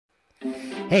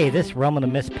Hey, this Realm of the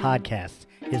Mist podcast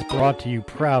is brought to you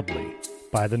proudly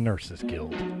by the Nurses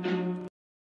Guild.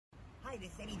 Hi, this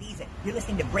is Eddie Deezen. You're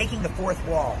listening to Breaking the Fourth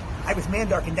Wall. I was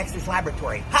Mandark in Dexter's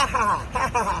laboratory. Ha ha ha ha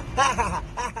ha ha ha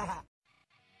ha ha.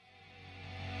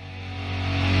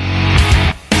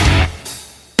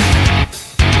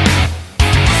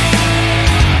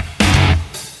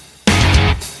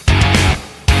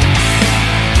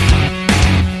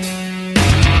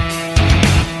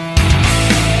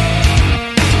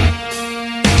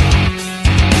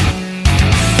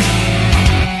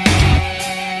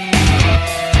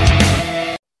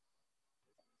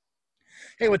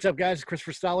 Hey, what's up, guys?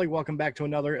 Christopher Stolle. Welcome back to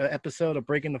another episode of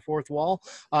Breaking the Fourth Wall.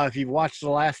 If you've watched the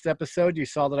last episode, you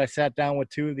saw that I sat down with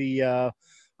two of the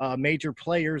major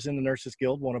players in the Nurses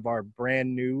Guild, one of our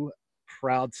brand new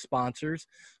proud sponsors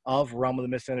of Realm of the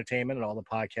Mist Entertainment and all the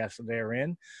podcasts that they're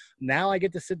in. Now I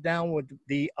get to sit down with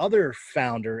the other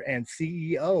founder and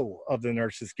CEO of the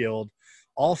Nurses Guild,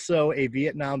 also a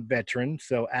Vietnam veteran.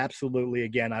 So absolutely,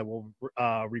 again, I will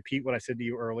repeat what I said to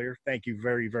you earlier. Thank you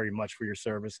very, very much for your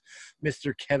service,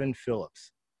 Mr. Kevin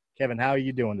Phillips. Kevin, how are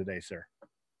you doing today, sir?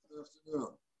 Good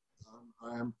afternoon.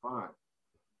 I am fine.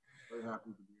 Very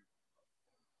happy to be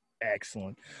here.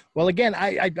 Excellent. Well, again,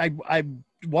 I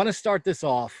want to start this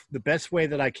off the best way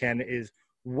that I can is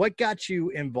what got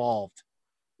you involved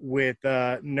with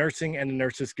nursing and the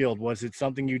Nurses Guild? Was it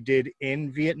something you did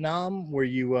in Vietnam? Were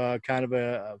you kind of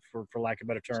a, for lack of a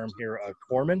better term here, a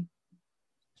corpsman?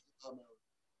 I'm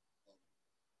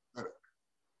a medic,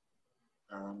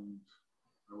 and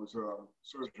I was a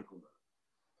surgical medic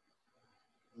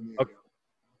in the Okay.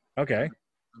 Okay.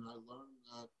 And I learned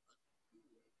that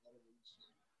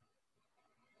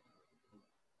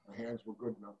my hands were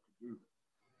good enough to do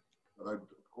that. But I,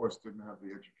 of course, didn't have the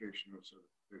education or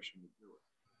certification to do it.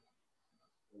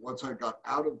 But once I got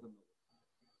out of the military,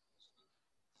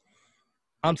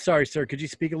 I'm sorry, sir. Could you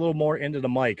speak a little more into the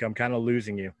mic? I'm kind of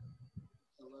losing you.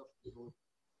 I left Italy.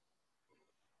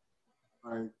 I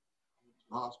went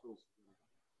to hospitals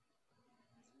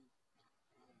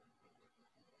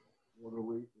for a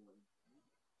week.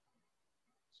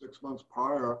 6 months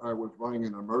prior, I was running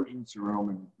an emergency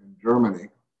room in Germany.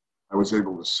 I was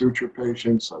able to suture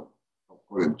patients, I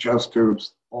put in chest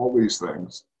tubes, all these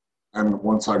things. And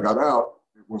once I got out,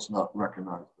 it was not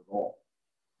recognized at all.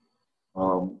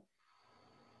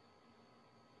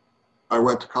 I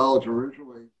went to college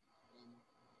originally to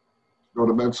go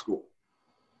to med school.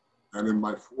 And in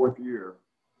my fourth year,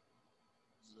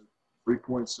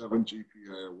 3.7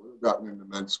 GPA, I would have gotten into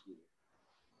med school.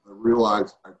 I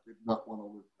realized I did not want to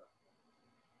live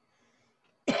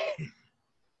that.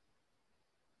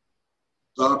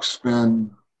 Docs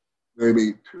spend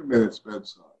maybe 2 minutes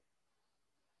bedside.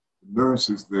 The nurse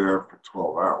is there for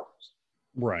 12 hours.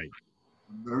 Right.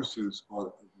 The nurses are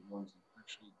the ones that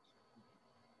actually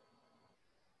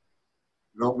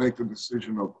you don't make the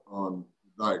decision on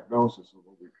the diagnosis of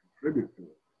what we contribute to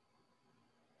it.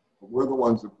 But we're the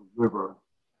ones that deliver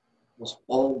almost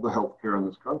all the healthcare in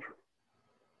this country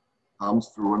comes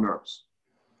through a nurse.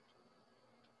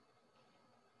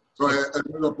 So I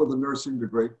ended up with a nursing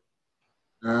degree,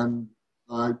 and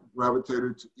I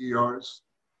gravitated to ERs.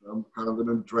 I'm kind of an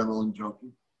adrenaline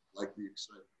junkie, like the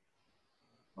excitement.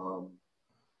 Some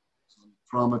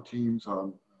trauma teams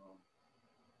on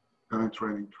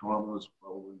penetrating trauma is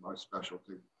probably my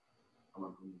specialty.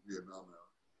 Coming from the Vietnam era.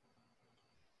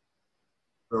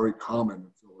 Very common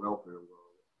in Philadelphia, where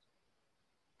I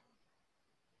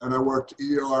was. And I worked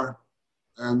ER,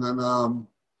 and then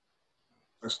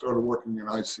I started working in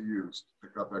ICUs to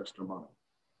pick up extra money.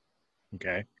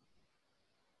 Okay.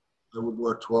 I would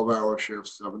work 12-hour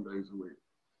shifts, 7 days a week.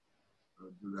 I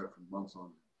would do that for months on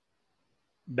end.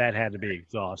 That had to be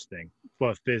exhausting,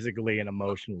 both physically and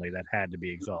emotionally. That had to be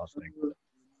exhausting.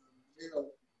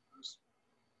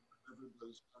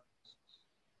 Everybody's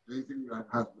anything that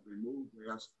has to be moved, they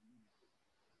ask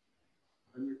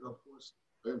for me. And of course,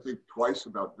 I didn't think twice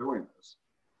about doing this.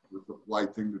 It was the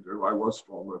polite thing to do. I was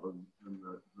stronger than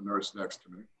the nurse next to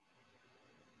me.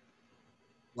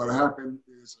 What happened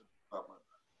is I got my back.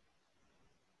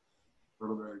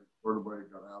 Vertebrae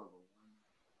got out of the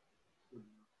line.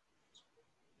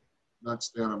 Not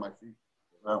stand on my feet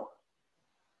for that one.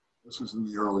 This was in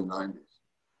the early 90s.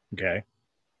 Okay.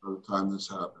 By the time this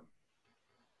happened.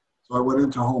 So I went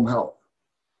into home health.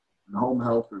 In home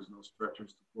health, there's no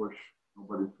stretchers to push,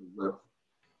 nobody to lift.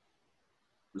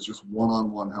 It's just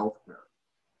one-on-one health care.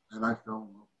 And I fell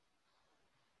in love.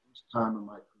 First time in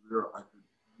my career I could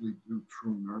really do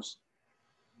true nursing.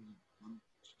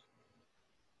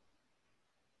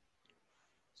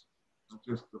 Not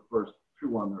just the first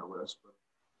two on their list, but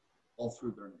all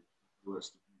through their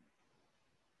list.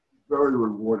 very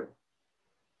rewarding.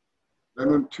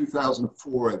 Then in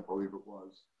 2004, I believe it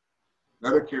was,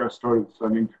 Medicare started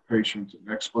sending to patients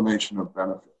an explanation of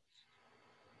benefits.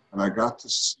 And I got to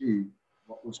see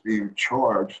what was being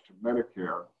charged to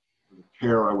Medicare for the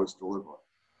care I was delivering.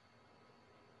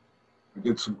 I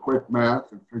did some quick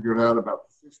math and figured out about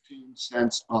 15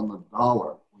 cents on the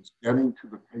dollar was getting to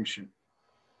the patient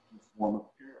in the form of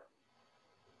care.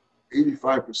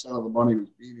 85% of the money was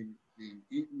being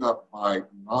eaten up by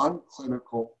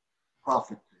non-clinical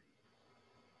profit taking.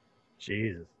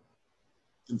 Jesus.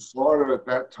 In Florida at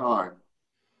that time,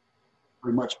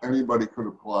 pretty much anybody could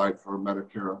apply for a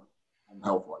Medicare home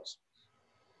health license.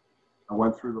 I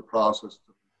went through the process,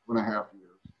 took 2.5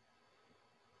 years,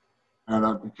 and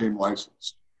I became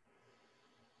licensed.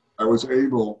 I was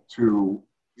able to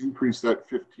increase that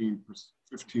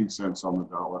 15 cents on the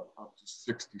dollar up to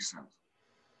 60 cents.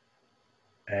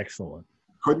 Excellent.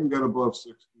 Couldn't get above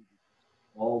 60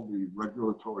 because all the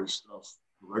regulatory stuff,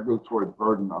 the regulatory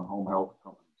burden on home health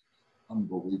companies is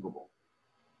unbelievable.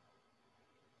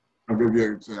 I'll give you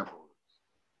an example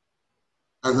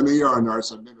of this. As an ER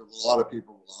nurse, I admitted a lot of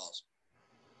people to the hospital.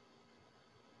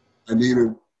 I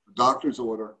needed a doctor's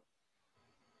order,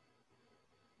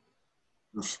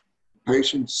 the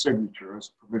patient's signature as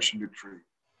permission to treat,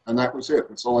 and that was it.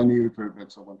 That's all I needed to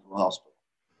admit someone to the hospital.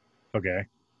 Okay.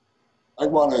 I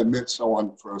want to admit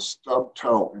someone for a stub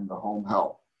toe into home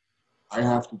health. I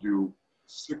have to do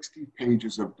 60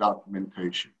 pages of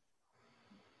documentation,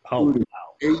 including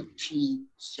 18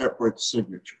 separate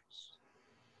signatures.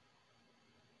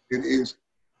 It is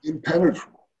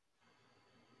impenetrable.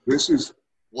 This is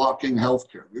blocking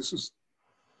healthcare. This has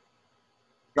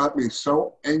got me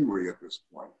so angry at this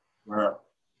point where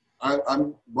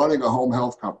I'm running a home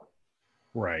health company.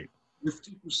 Right.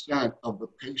 50% of the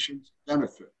patient's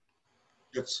benefit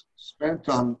gets spent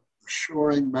on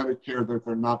assuring Medicare that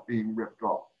they're not being ripped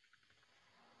off.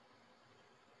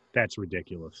 That's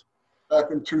ridiculous.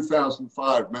 Back in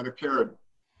 2005, Medicare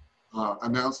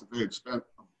announced that they had spent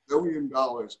 $1 billion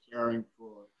caring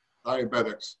for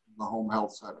diabetics in the home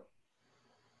health setting.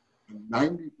 And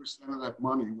 90% of that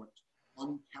money went to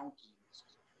one county,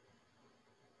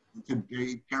 into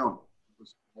Dade County. It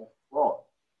was all fraud.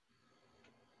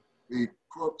 The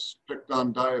crooks picked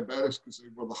on diabetics because they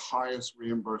were the highest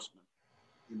reimbursement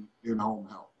in home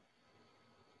health.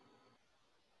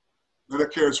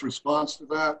 Medicare's response to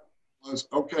that was,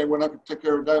 okay, we're not going to take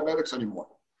care of diabetics anymore.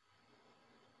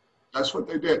 That's what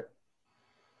they did.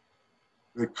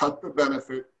 They cut the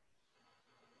benefit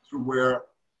to where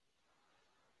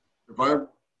if I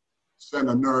send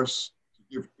a nurse to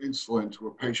give insulin to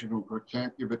a patient who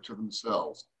can't give it to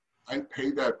themselves, I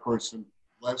pay that person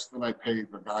less than I pay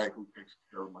the guy who takes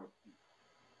care of my people.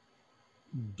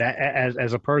 That,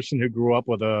 as a person who grew up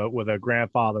with a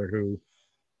grandfather who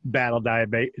battled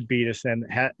diabetes and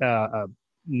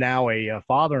now a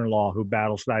father-in-law who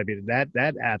battles diabetes,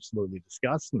 that absolutely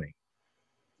disgusts me.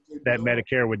 That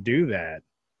Medicare would do that.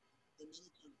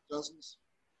 Medicare doesn't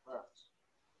suppress.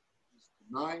 It's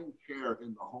denying care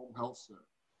in the home health center.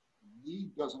 The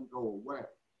need doesn't go away.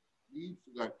 The need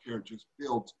for that care just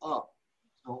builds up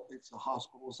until it's a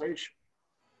hospitalization.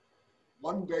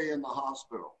 One day in the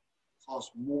hospital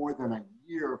costs more than a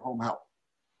year of home health.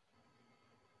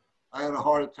 I had a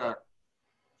heart attack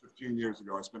 15 years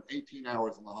ago. I spent 18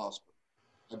 hours in the hospital.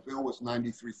 That bill was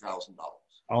 $93,000.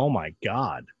 Oh my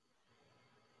God.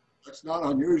 That's not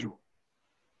unusual.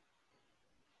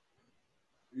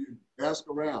 You ask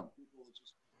around, people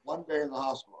just one day in the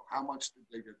hospital, how much did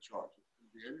they get charged? It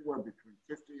could be anywhere between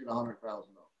 $50,000 and $100,000.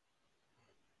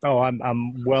 Oh,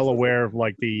 I'm well aware of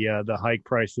like the hike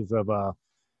prices of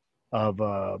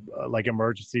like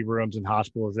emergency rooms and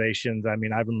hospitalizations. I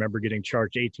mean, I remember getting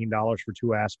charged $18 for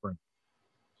 2 aspirin.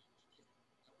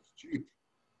 That was cheap.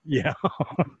 Yeah.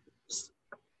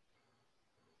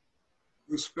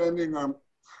 We're spending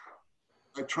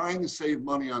by trying to save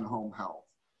money on home health.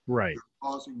 Right.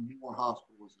 Causing more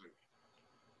hospitalization.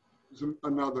 Here's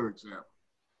another example.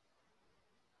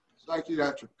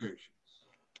 Psychiatric patients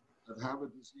that have a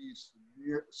disease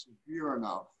severe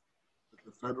enough that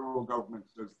the federal government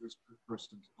says this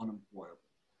person's unemployable.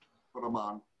 Put them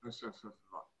on SSSI,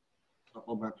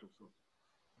 supplemental social.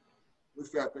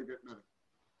 With that, they get Medicare.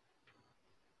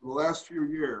 For the last few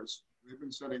years, we've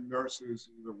been sending nurses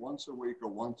either once a week or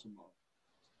once a month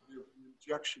to give an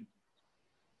injection,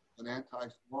 an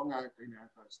long-acting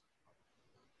antipsychotic.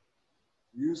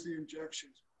 We use the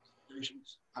injections.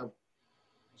 Patients have,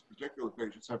 these particular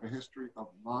patients have a history of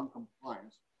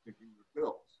non-compliance taking their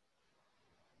pills.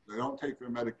 They don't take their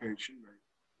medication,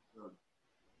 the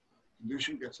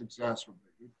condition gets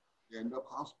exacerbated, they end up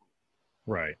hospitalized.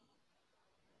 Right.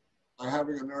 by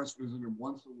having a nurse visit him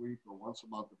once a week or once a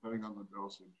month, depending on the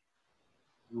dosage,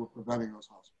 we were preventing those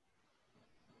hospitals.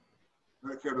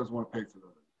 Medicare doesn't want to pay for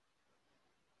that.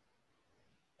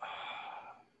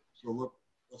 So look,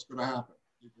 what's going to happen?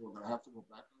 People are going to have to go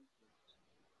back on the pills,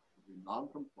 be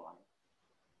non-compliant.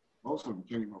 Most of them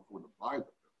can't even afford to buy the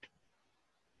pill.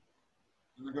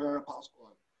 And they're going to have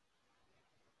hospitalized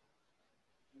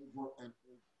over and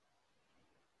over.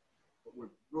 But with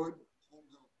good home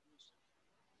health nursing,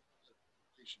 keep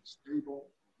patients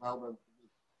stable, allow them to live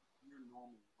a near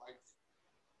normal life.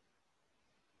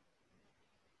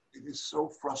 It is so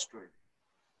frustrating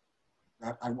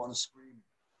that I want to scream.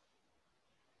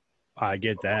 I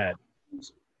get that.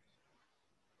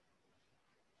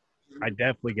 I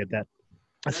definitely get that.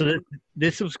 So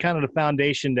this was kind of the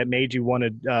foundation that made you want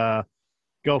to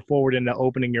go forward into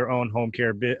opening your own home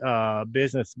care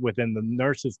business within the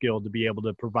Nurses Guild to be able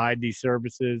to provide these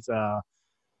services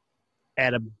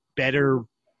at a better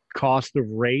cost of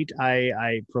rate,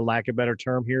 I for lack of a better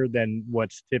term here, than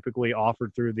what's typically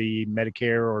offered through the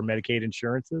Medicare or Medicaid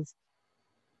insurances?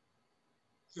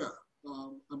 Yeah,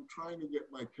 I'm trying to get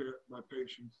my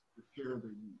patients the care they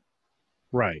need.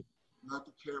 Right. Not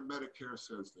the care Medicare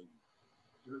says they need.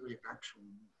 Care they actually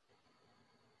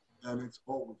need. And it's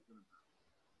always been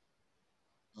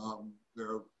about.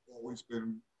 There have always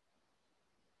been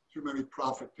too many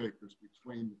profit takers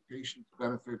between the patient's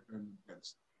benefit and the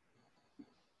dentist.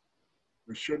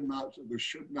 There should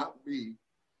not be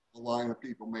a line of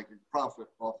people making profit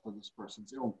off of this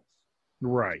person's illness.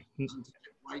 Right. It doesn't sit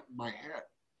right in my head.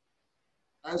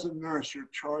 As a nurse, you're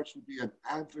charged to be an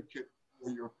advocate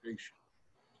for your patient.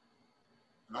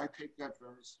 And I take that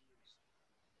very seriously.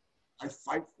 I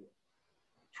fight for it.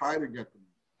 Try to get them.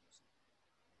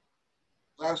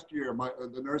 Last year,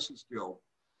 the Nurses Guild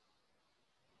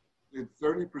did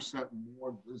 30%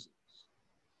 more visits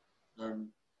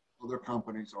than other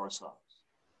companies our size,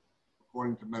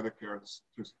 according to Medicare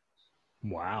statistics.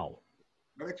 Wow.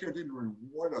 Medicare didn't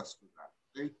reward us for that.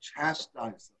 They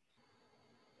chastised us.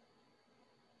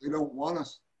 They don't want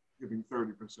us giving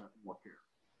 30% more care.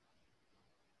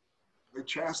 They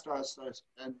chastise us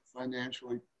and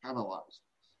financially penalize us.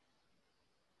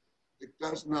 It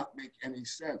does not make any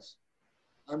sense.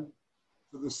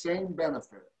 For the same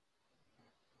benefit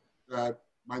that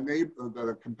that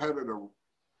a competitor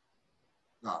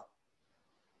got.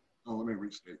 Oh, let me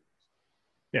restate this.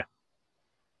 Yeah.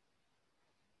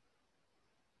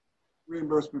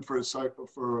 Reimbursement for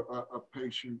a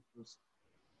patient,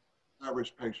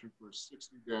 average patient for a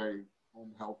 60-day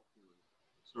home health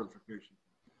certification.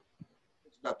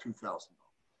 It's about $2,000.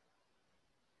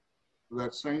 For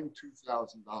that same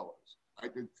 $2,000, I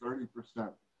did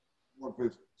 30% more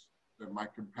visits than my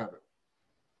competitor.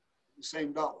 The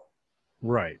same dollar.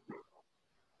 Right.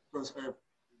 Because if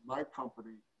my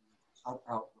company cut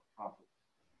out the profit,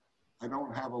 I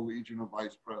don't have a legion of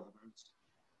vice presidents.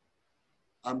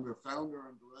 I'm the founder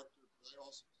and director, but I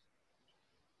also,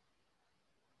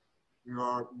 we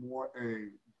are more a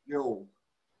guild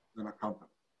than a company.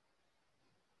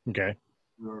 Okay.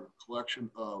 We're a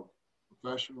collection of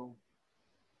professional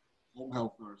home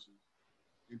health nurses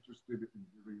interested in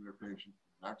giving their patients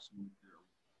maximum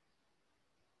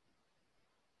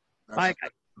care. That's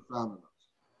profound enough.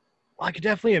 I could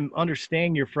definitely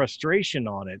understand your frustration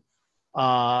on it.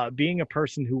 Being a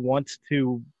person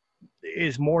who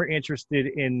is more interested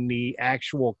in the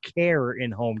actual care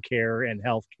in home care and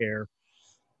health care,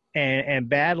 and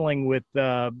battling with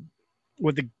the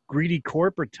greedy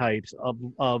corporate types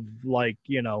of like,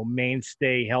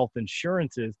 mainstay health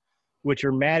insurances, which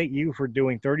are mad at you for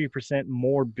doing 30%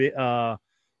 more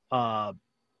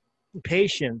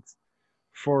patients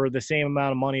for the same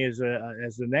amount of money as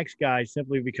the next guy,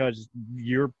 simply because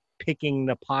you're picking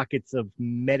the pockets of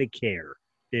Medicare,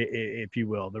 if you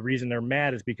will. The reason they're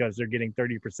mad is because they're getting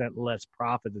 30% less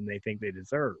profit than they think they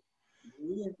deserve.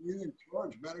 We didn't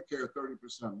charge Medicare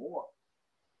 30% more.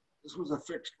 This was a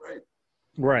fixed rate.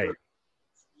 Right.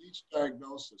 Each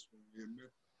diagnosis, when we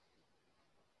admit,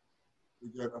 we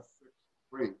get a fixed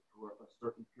rate for a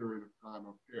certain period of time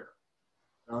of care.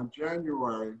 Now, in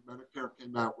January, Medicare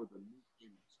came out with a new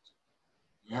payment system.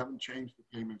 They haven't changed the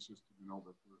payment system in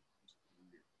over 30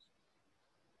 years.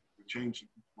 They changed it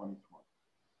in 2020.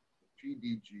 The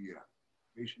PDGM,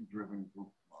 Patient-Driven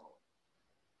Group Model.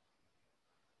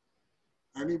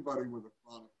 Anybody with a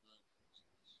chronic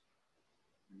diagnosis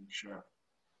in Chef,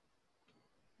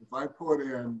 if I put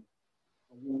in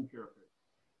a wound care patient,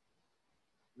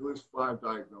 there was 5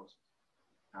 diagnoses.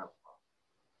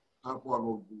 Top one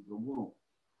will be the wound.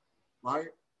 If I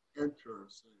enter,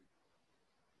 say,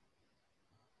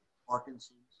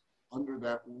 Parkinson's under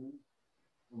that wound,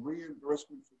 the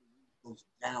reimbursement for the wound goes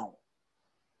down.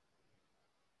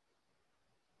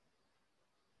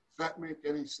 Does that make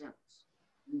any sense?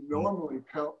 You normally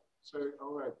say,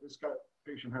 all right, this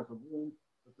patient has a wound,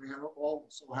 but they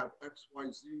also have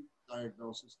XYZ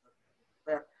diagnosis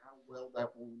that affect how well that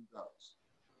wound does.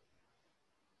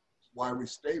 That's why we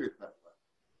state it that way.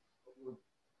 But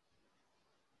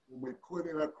when we put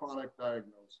in a chronic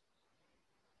diagnosis,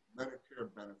 Medicare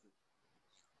benefit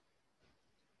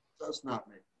does not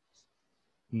make sense.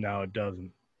 No, it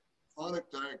doesn't. Chronic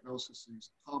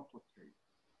diagnoses complicate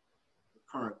the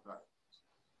current diagnosis.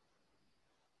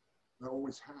 They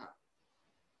always have.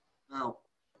 Now,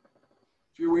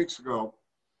 a few weeks ago,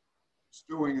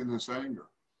 stewing in this anger,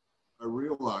 I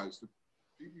realized that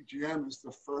PDGM is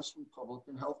the first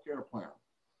Republican healthcare plan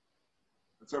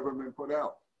that's ever been put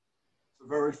out. It's the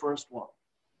very first one.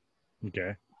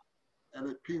 Okay. And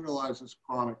it penalizes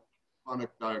chronic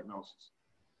diagnosis.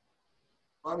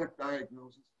 Chronic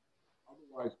diagnosis,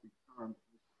 otherwise be termed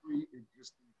a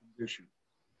pre-existing condition.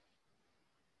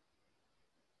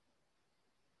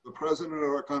 The president of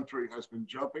our country has been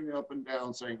jumping up and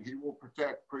down saying he will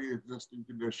protect pre-existing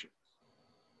conditions.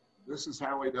 This is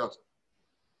how he does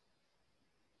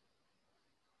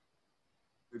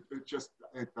it. It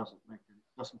doesn't make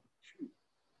it doesn't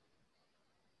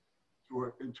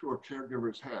compute into a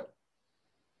caregiver's head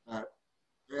that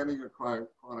adding a chronic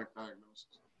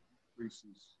diagnosis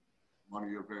increases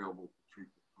money available to treat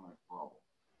the chronic problem.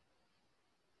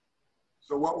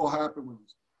 So what will happen with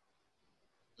these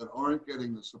that aren't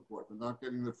getting the support, they're not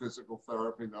getting the physical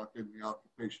therapy, not getting the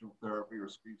occupational therapy or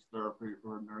speech therapy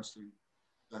or nursing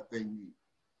that they need?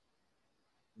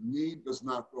 The need does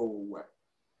not go away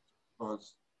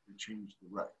because they change the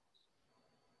regs.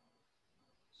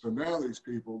 So now these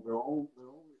people, their only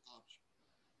option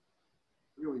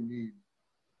really need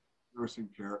nursing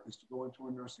care is to go into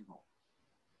a nursing home,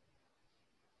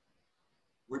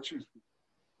 which is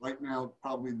right now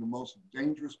probably the most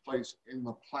dangerous place in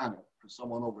the planet for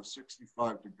someone over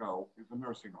 65 to go is a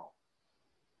nursing home.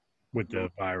 With the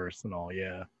virus and all,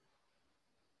 yeah.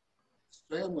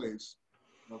 Families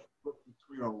are put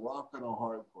between a rock and a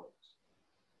hard place.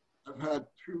 I've had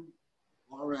 2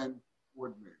 RN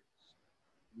coordinators.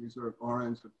 These are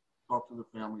RNs that talk to the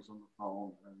families on the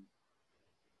phone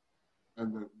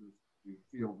and the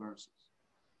field nurses.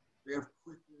 They have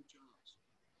quit their jobs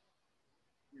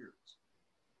years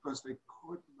because they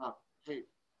could not take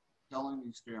telling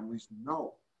these families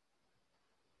no.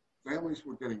 Families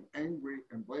were getting angry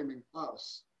and blaming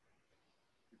us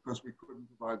because we couldn't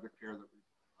provide the care that we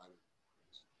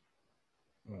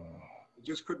provided. They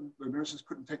just couldn't, the nurses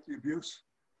couldn't take the abuse.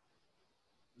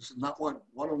 This is not what,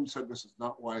 one of them said, this is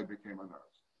not why I became a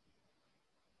nurse.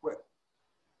 Quit.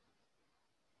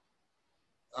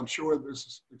 I'm sure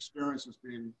this experience is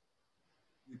being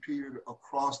repeated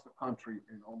across the country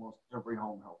in almost every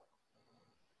home health.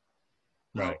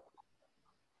 Right.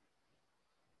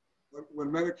 Now, when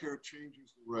Medicare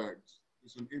changes the regs,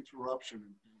 there's an interruption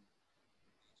in payment.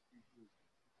 People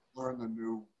learn the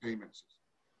new payment system.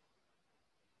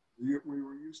 We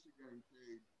were used to getting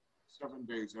paid 7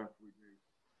 days after we gave.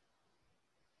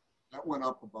 That went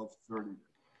up above 30 days.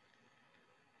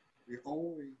 The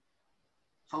only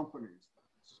companies that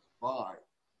survive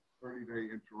 30-day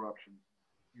interruption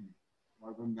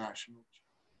are the national chains.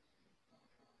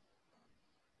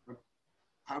 But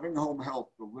having home health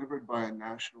delivered by a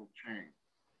national chain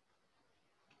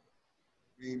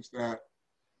means that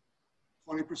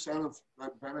 20% of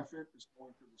that benefit is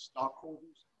going to the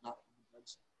stockholders, not to the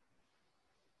bedside,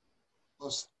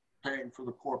 plus paying for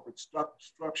the corporate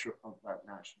structure of that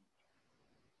national chain.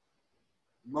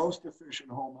 The most efficient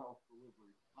home health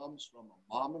delivery comes from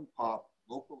a mom and pop,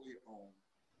 locally owned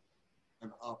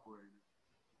and operated.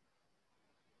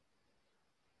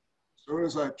 As soon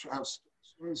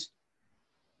as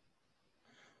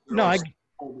no,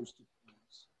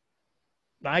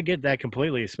 I get that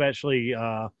completely, especially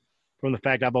from the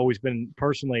fact I've always been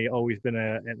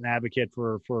an advocate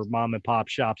for mom and pop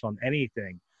shops on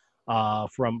anything,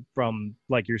 from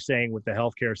like you're saying with the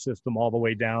healthcare system all the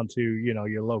way down to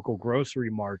your local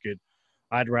grocery market.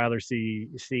 I'd rather see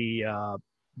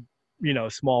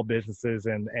small businesses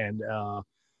and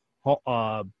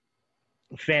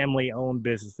family-owned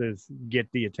businesses get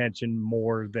the attention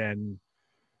more than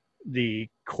the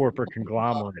corporate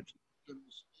conglomerate.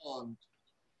 Respond to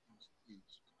these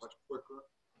needs much quicker,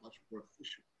 much more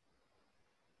efficient,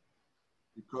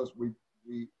 because we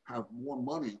have more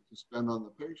money to spend on the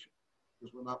patient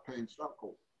because we're not paying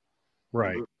stockholders.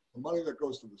 Right. The money that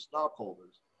goes to the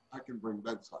stockholders, I can bring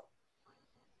bedside.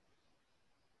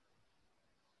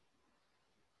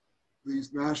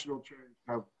 These national chains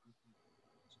have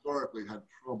historically had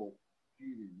trouble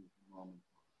competing with the mom and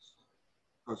pops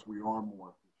because we are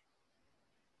more efficient.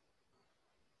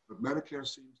 But Medicare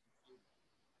seems to fit.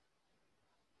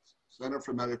 Center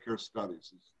for Medicare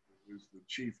Studies is the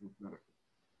chief of Medicare.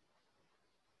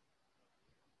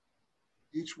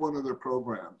 Each one of their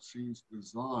programs seems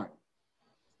designed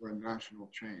for a national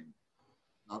chain,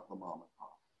 not the mom and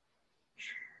pop.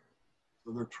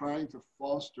 So they're trying to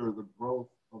foster the growth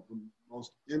of the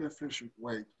most inefficient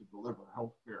way to deliver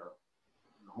health care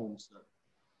in the home setting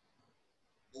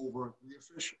over the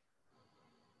efficient.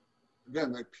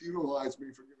 Again, they penalize me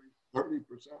for giving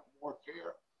 30% more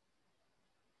care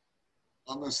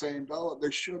on the same dollar.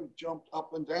 They should have jumped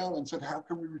up and down and said, how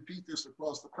can we repeat this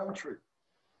across the country?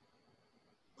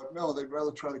 But no, they'd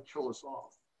rather try to kill us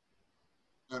off.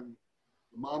 And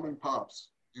the mom and pops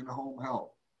in home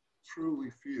health truly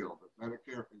feel that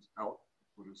Medicare is out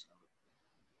to put us out.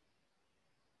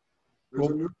 There's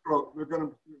a new they're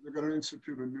going to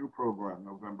institute a new program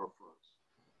November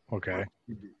 1st. Okay.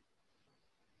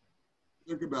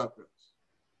 Think about this.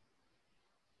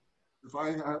 If I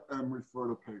am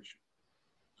referred a patient,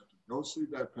 I have to go see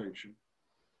that patient,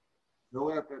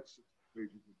 fill out that 60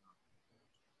 pages of documents,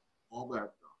 all that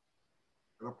done,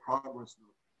 and a progress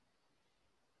note.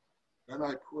 Then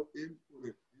I put it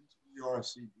into the RCD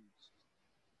system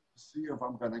to see if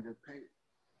I'm going to get paid.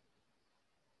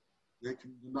 They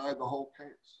can deny the whole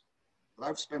case. But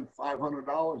I've spent $500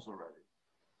 already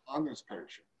on this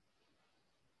patient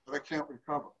that I can't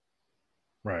recover.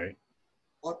 Right.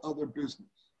 What other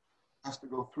business has to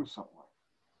go through something like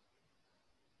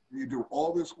that? You do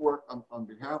all this work on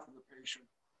behalf of the patient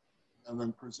and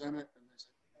then present it and they say,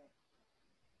 oh.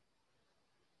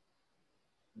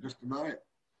 Just deny it.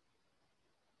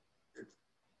 It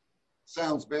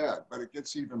sounds bad, but it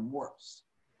gets even worse.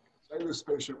 Say this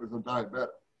patient was a diabetic.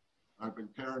 I've been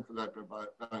caring for that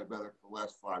diabetic for the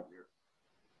last 5 years.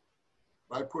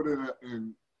 If I put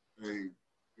in a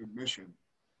admission,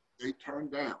 they turn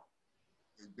down.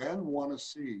 They then want to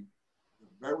see the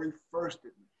very first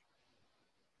admission.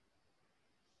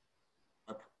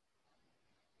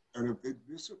 And if they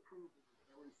disapprove of the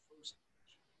very first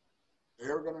admission, they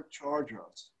are going to charge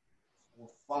us for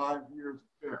 5 years of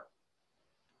care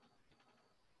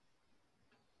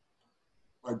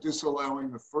by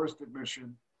disallowing the first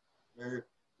admission.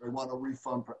 They want a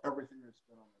refund for everything they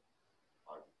spent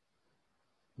on it.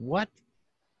 What?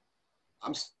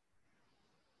 I'm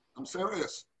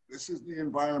serious. This is the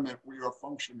environment we are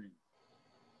functioning.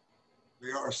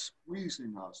 They are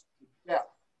squeezing us to death.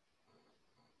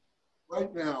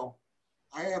 Right now,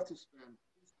 I have to spend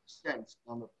 50 cents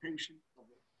on the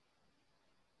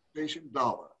patient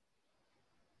dollar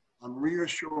on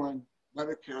reassuring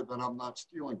Medicare that I'm not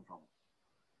stealing from them.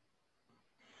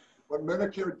 What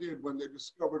Medicare did when they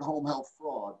discovered home health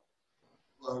fraud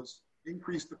was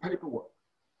increase the paperwork.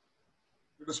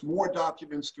 There's more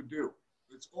documents to do.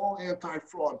 It's all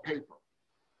anti-fraud paper.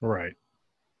 Right.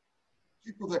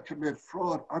 People that commit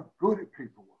fraud are good at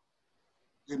paperwork.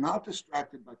 They're not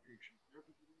distracted by patient care.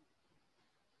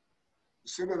 They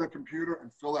sit at a computer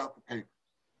and fill out the papers.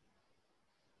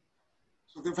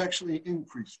 So they've actually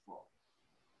increased fraud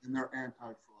in their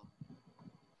anti-fraud.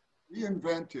 We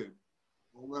invented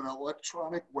an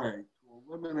electronic way to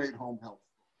eliminate home health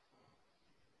fraud.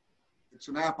 It's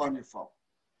an app on your phone.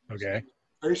 Okay.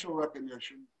 Facial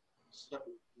recognition,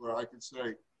 where I can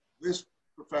say, this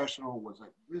professional was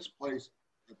at this place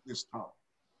at this time.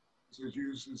 So it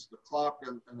uses the clock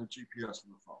and the GPS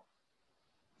on the phone.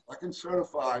 So I can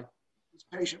certify this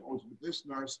patient was with this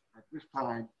nurse at this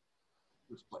time,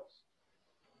 this place.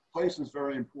 Place is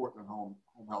very important in home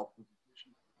health because the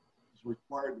patient is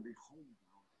required to be homebound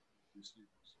to receive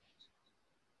the services.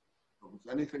 So if it's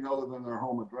anything other than their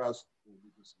home address, it will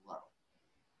be disallowed.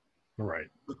 Right.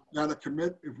 But now to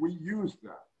commit, if we use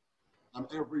that on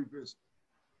every visit,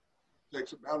 it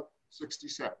takes about 60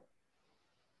 seconds.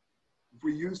 If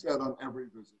we use that on every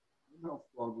visit, home health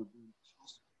fraud would be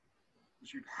impossible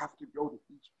because you'd have to go to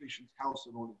each patient's house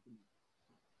in order to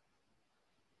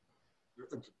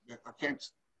do it. I can't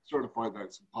certify that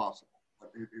it's impossible,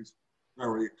 but it is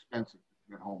very expensive to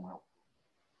commit home health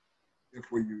fraud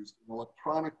if we use an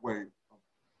electronic way of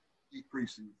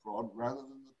decreasing fraud rather than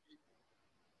the people.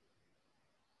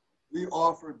 We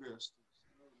offer this to the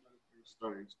Center for Medicare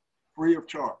Studies free of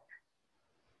charge.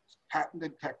 It's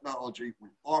patented technology. We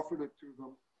offered it to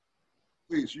them.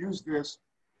 Please use this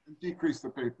and decrease the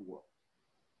paperwork.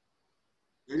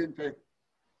 They didn't take it.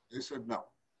 They said no.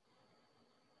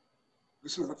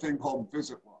 This is a thing called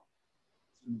Visit Log.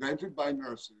 It's invented by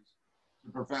nurses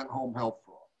to prevent home health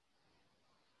fraud.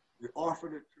 We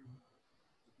offered it to them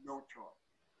at no charge,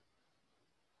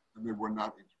 and they were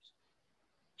not interested.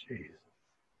 Jeez.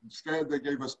 Instead, they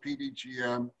gave us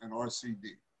PDGM and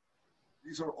RCD.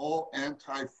 These are all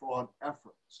anti-fraud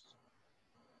efforts,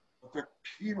 but they're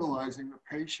penalizing the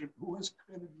patient who has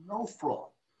committed no fraud.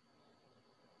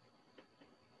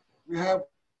 We have,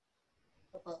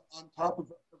 on top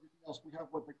of everything else, we have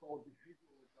what they call a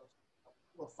behavioral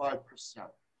adjustment, 4 or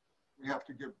 5%. We have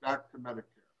to give back to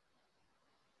Medicare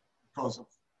because of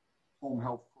home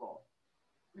health fraud.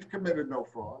 We've committed no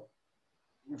fraud.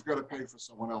 We've got to pay for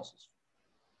someone else's fraud.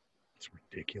 It's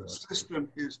ridiculous. The system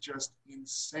is just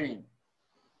insane.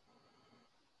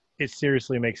 It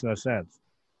seriously makes no sense.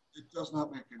 It does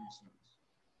not make any sense.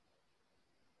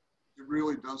 It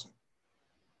really doesn't.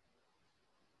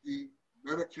 The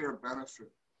Medicare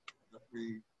benefit that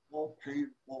we all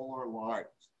paid all our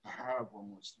lives to have when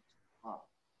we're 65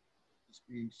 is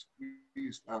being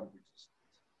squeezed out of existence.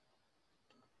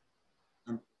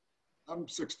 And I'm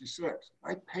 66.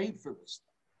 I paid for this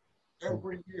stuff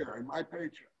every year in my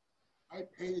paycheck. I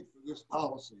paid for this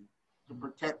policy to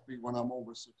protect me when I'm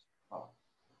over 65.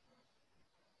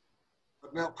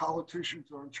 But now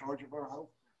politicians are in charge of our health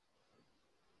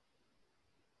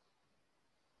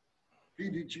care.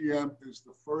 PDGM is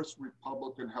the first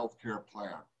Republican health care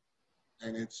plan,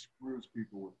 and it screws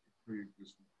people with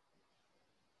pre-existing.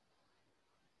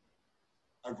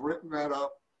 I've written that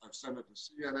up. I've sent it to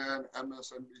CNN,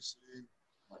 MSNBC,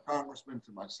 my congressman,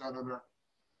 to my senator.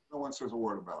 No one says a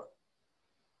word about it.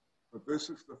 But this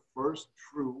is the first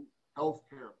true health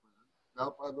care plan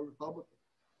out by the Republicans.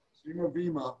 Seema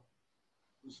Vima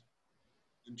was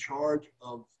in charge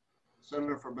of the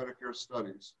Center for Medicare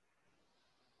Studies,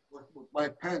 worked with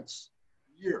Mike Pence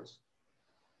for years.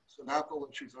 She's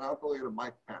an affiliate of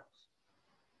Mike Pence.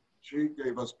 She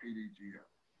gave us PDGM,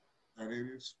 and it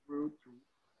is screwed to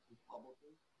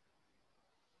Republican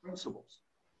principles.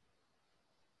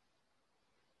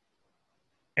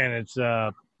 And it's,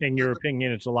 in your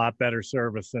opinion, it's a lot better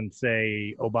service than,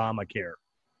 say, Obamacare.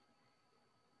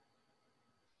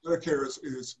 Medicare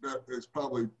is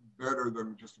probably better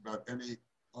than just about any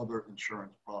other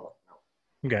insurance product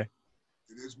now. Okay.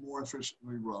 It is more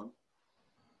efficiently run.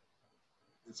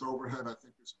 Its overhead, I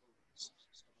think, is 67%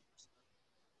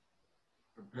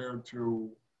 compared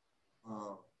to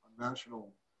a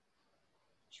national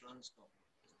insurance company.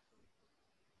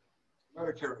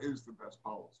 Medicare is the best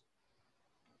policy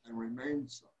and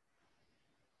remains so,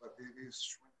 but it is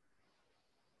shrinking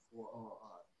for our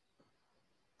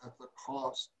eyes at the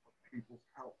cost of people's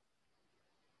health.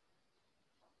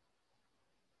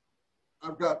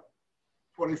 I've got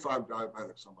 25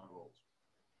 diabetics on my rolls.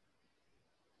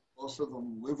 Most of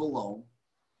them live alone,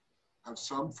 have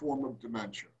some form of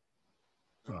dementia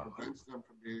that prevents them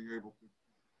from being able to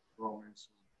grow insulin.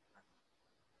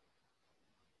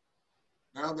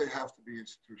 Now they have to be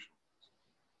institutionalized,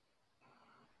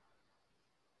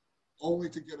 only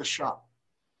to get a shot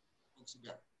once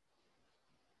again.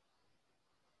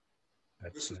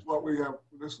 This is what we have.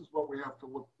 This is what we have to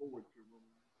look forward to.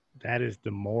 That is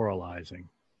demoralizing.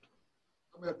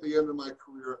 I'm at the end of my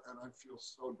career, and I feel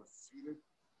so defeated.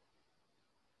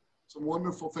 Some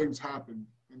wonderful things happened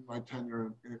in my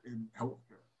tenure in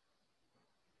healthcare.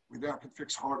 We now can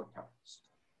fix heart attacks.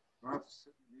 We don't have to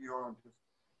sit in the ER and just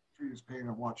treat his pain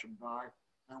and watch him die.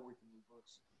 Now we can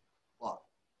reverse the clot,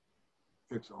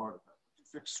 fix a heart attack. We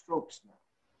can fix strokes now,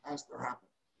 as they're happening.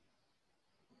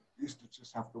 We used to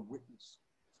just have to witness.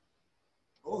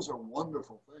 Those are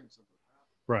wonderful things that have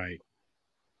happened. Right.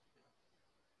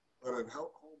 But at home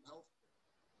health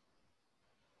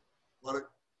care,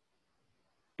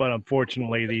 but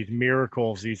unfortunately, these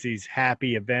miracles, these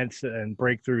happy events and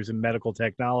breakthroughs in medical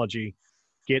technology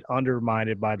get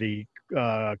undermined by the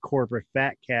corporate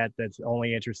fat cat that's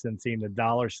only interested in seeing the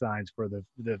dollar signs for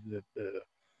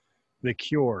the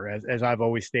cure. As I've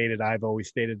always stated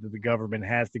that the government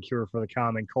has the cure for the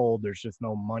common cold. There's just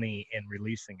no money in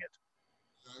releasing it.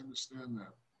 I understand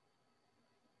that.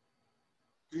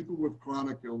 People with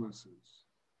chronic illnesses,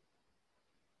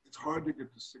 it's hard to get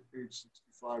to age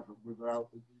 65 without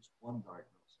at least one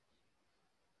diagnosis.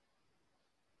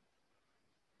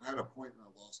 I had a point and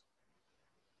I lost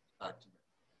it. Back to me.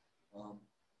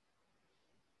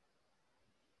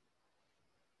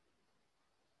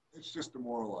 It's just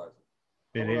demoralizing.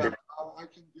 It is. I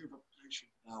can give a patient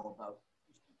now about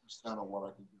 50% of what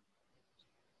I can give.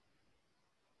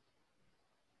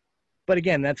 But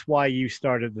again, that's why you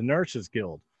started the Nurses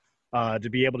Guild, to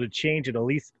be able to change it, at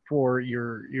least for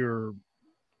your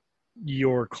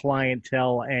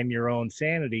clientele and your own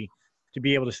sanity, to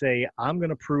be able to say, I'm going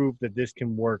to prove that this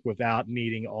can work without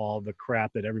needing all the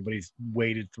crap that everybody's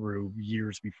waded through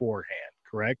years beforehand,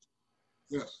 correct?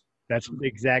 Yes. That's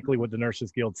exactly what the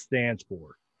Nurses Guild stands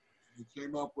for. They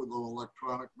came up with an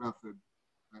electronic method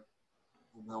at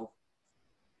home health,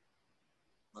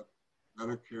 but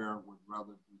Medicare would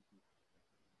rather do it.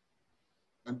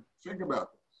 And think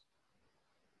about this.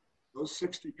 Those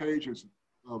 60 pages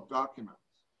of documents,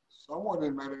 someone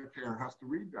in Medicare has to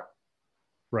read that.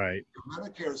 Right. The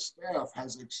Medicare staff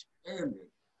has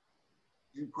expanded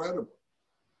incredibly.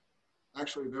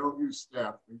 Actually, they don't use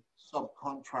staff, they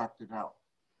subcontract it out.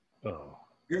 Oh.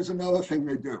 Here's another thing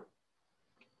they do.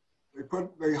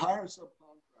 They hire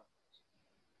subcontractors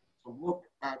to look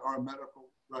at our medical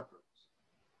records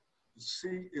to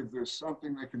see if there's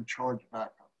something they can charge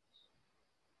back on us.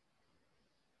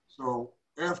 So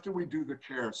after we do the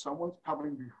care, someone's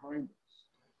coming behind us,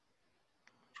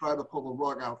 try to pull the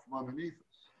rug out from underneath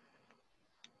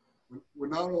us. We're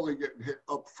not only getting hit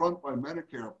up front by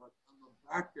Medicare, but on the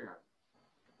back end,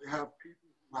 they have people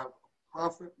who have a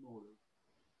profit motive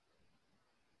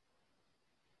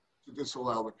to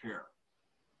disallow the care.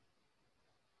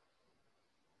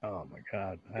 Oh my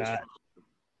God.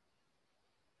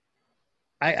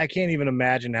 I can't even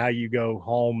imagine how you go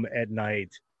home at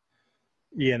night,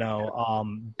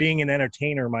 being an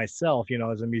entertainer myself,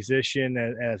 as a musician,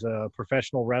 as a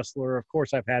professional wrestler. Of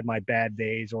course, I've had my bad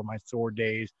days or my sore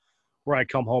days where I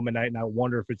come home at night and I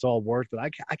wonder if it's all worth it.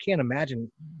 I can't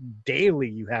imagine daily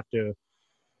you have to,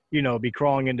 be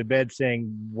crawling into bed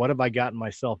saying, what have I gotten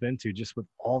myself into, just with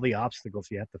all the obstacles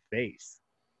you have to face.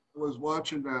 I was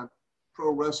watching that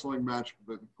pro wrestling match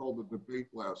called The Debate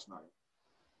last night.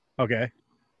 Okay.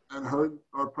 And heard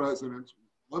our president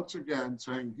once again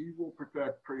saying he will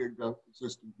protect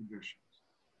pre-existing conditions,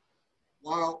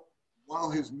 while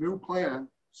his new plan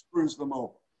screws them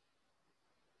over.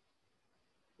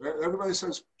 Everybody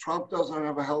says Trump doesn't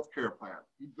have a health care plan.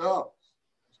 He does.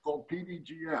 It's called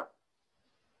PDGM.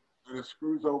 And it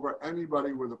screws over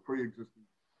anybody with a pre-existing condition.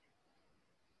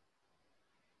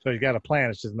 So he's got a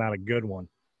plan, it's just not a good one.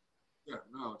 Yeah,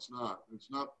 no, it's not. It's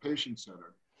not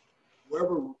patient-centered.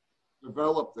 Whoever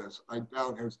developed this, I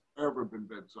doubt has ever been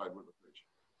bedside with a patient.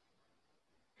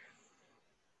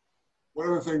 One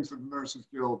of the things that the Nurses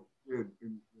Guild did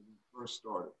when we first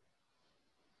started,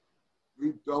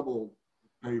 we doubled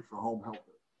the pay for home health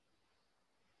aid.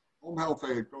 Home health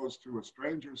aid goes to a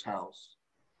stranger's house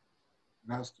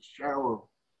and has to shower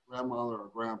grandmother or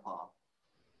grandpa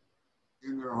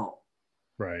in their home.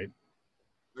 Right.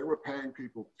 They were paying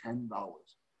people $10.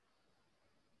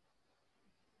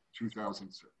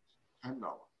 2006. $10.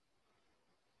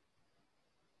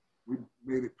 We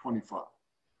made it 25.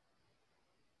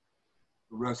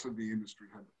 The rest of the industry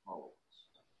had to follow us.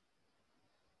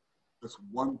 That's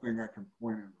one thing I can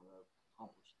point in that I've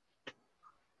accomplished.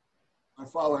 My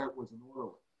father was an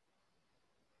orderly.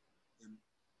 And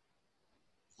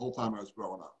the whole time I was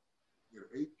growing up. He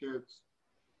had 8 kids,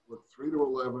 worked 3 to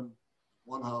 11,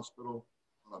 one hospital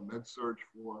on a med-surg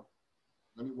floor.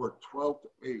 Then he worked 12 to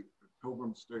 8 at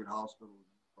Pilgrim State Hospital.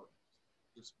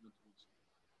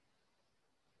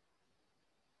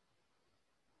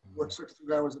 Worked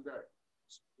 16 hours a day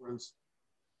for his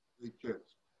 8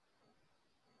 kids.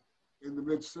 In the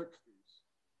mid-60s,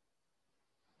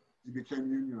 he became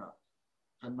unionized.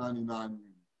 1099 union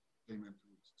came into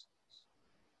existence.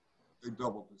 They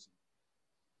doubled his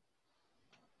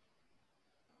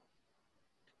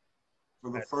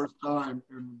income. For the first time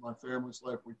in my family's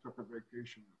life, we took a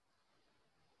vacation.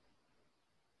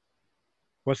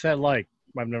 What's that like?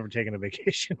 I've never taken a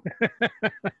vacation.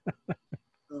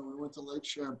 We went to Lake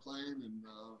Champlain and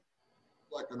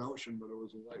like an ocean, but it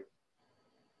was a lake.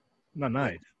 Not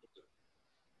nice.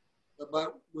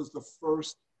 That was the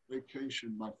first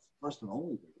vacation, my first and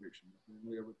only vacation my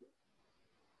family ever did.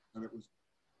 And it was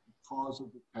because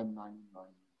of the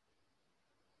 1099.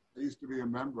 I used to be a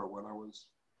member when I was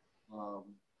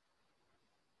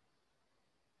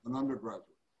an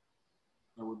undergraduate.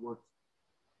 I would go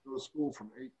to school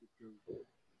from 8 to 2,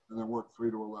 and then work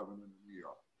 3 to 11 in the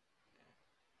ER.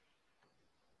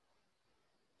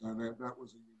 And that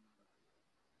was a union.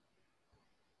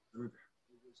 It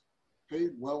was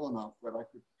paid well enough that I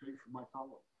could pay for my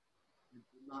college. I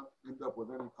did not end up with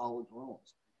any college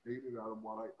loans. I paid it out of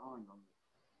what I earned on it.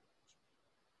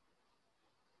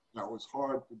 Now, it was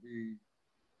hard to be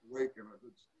awake and a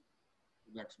good sleep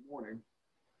the next morning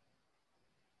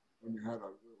when you had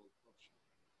a really tough shift.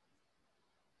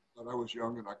 But I was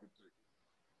young and I could take it.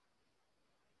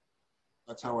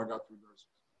 That's how I got through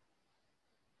nursing,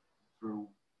 through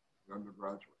the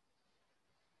undergraduate.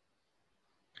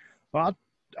 Well,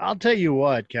 I'll tell you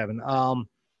what, Kevin.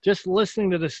 Just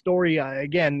listening to the story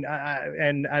again,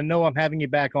 and I know I'm having you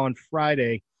back on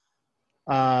Friday.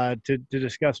 to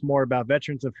discuss more about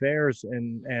Veterans Affairs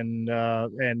and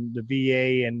the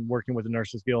VA and working with the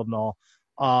Nurses Guild and all.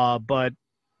 But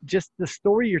just the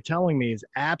story you're telling me is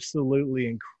absolutely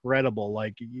incredible.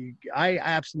 Like I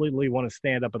absolutely want to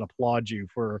stand up and applaud you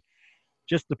for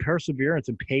just the perseverance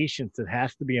and patience that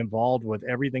has to be involved with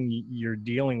everything you're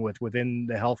dealing with within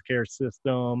the healthcare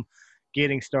system,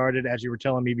 getting started, as you were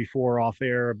telling me before off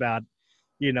air about,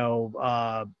 you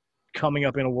know, coming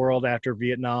up in a world after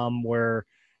Vietnam where,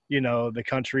 you know, the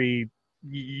country,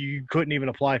 you couldn't even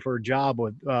apply for a job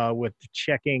with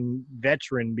checking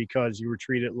veteran because you were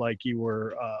treated like you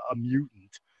were a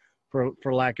mutant, for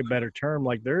lack of a better term.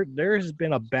 Like there has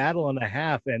been a battle and a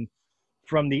half, and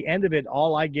from the end of it,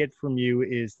 all I get from you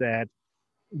is that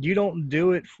you don't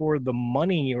do it for the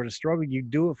money or the struggle. You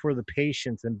do it for the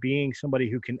patience and being somebody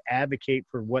who can advocate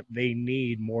for what they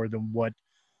need more than what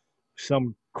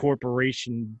some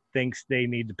corporation thinks they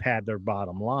need to pad their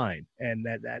bottom line. And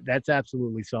that's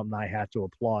absolutely something I have to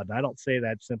applaud. And I don't say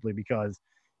that simply because,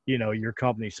 you know, your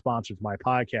company sponsors my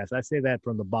podcast. I say that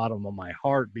from the bottom of my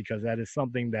heart because that is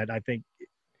something that I think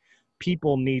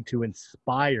people need to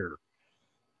inspire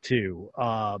to.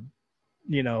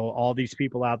 You know, all these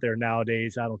people out there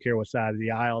nowadays, I don't care what side of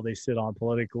the aisle they sit on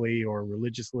politically or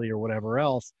religiously or whatever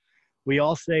else, we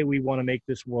all say we want to make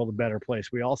this world a better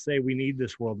place. We all say we need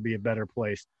this world to be a better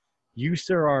place. You,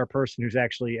 sir, are a person who's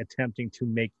actually attempting to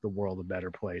make the world a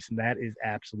better place, and that is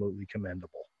absolutely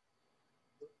commendable.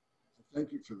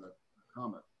 Thank you for that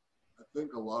comment. I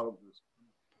think a lot of this,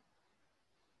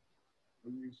 I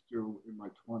used to, in my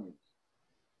 20s,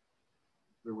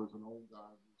 there was an old guy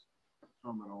who was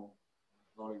terminal,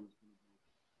 thought he was going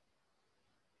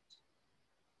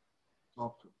to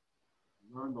talk to him.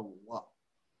 I learned a lot.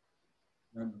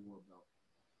 Men who were about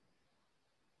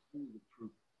tell you the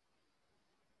truth.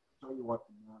 Tell you what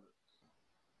matters.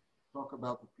 Talk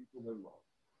about the people they love.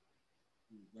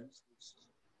 The events they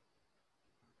see.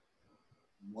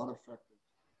 And what effect they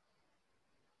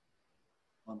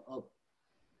have on others.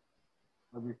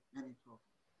 Any talk.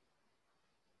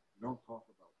 You don't talk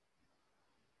about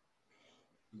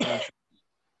it.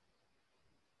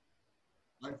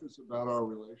 Life is about our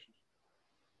relationship.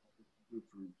 What we can do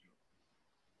for each other.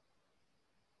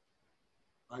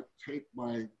 I take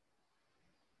my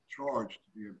charge to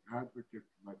be an advocate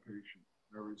for my patient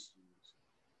very seriously.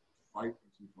 Fight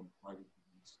as if I'm fighting for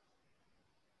myself.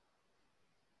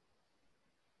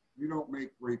 We don't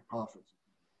make great profits.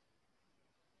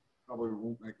 Probably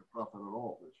won't make a profit at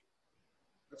all this year.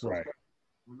 That's right. Okay.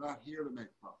 We're not here to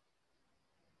make profit.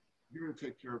 We're here to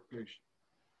take care of patients.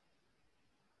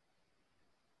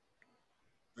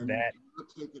 And that not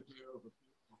take care of a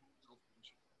home health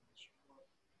patient.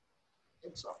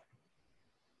 It's up.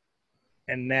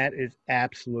 And that is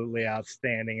absolutely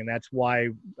outstanding. And that's why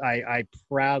I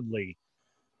proudly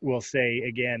will say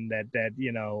again that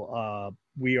you know,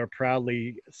 we are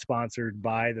proudly sponsored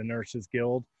by the Nurses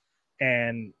Guild.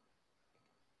 And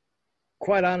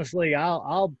quite honestly,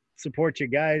 I'll support you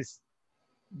guys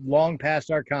long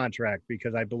past our contract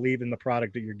because I believe in the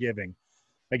product that you're giving.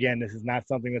 Again, this is not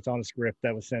something that's on a script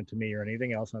that was sent to me or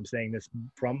anything else. I'm saying this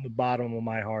from the bottom of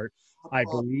my heart. I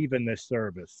believe in this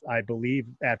service. I believe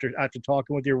after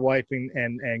talking with your wife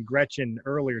and Gretchen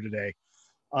earlier today,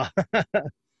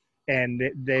 and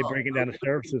they breaking down the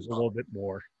services a little bit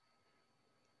more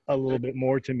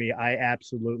to me. I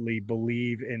absolutely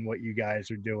believe in what you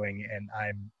guys are doing, and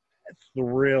I'm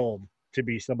thrilled to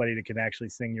be somebody that can actually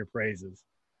sing your praises.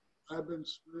 I've been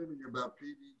screaming about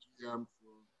PDGM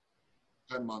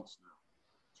for 10 months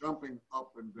now, jumping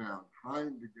up and down,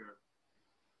 trying to get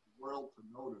the world to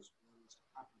notice what is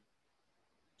happening.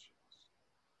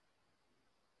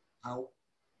 How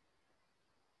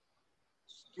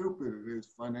stupid it is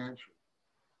financially.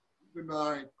 You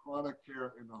deny chronic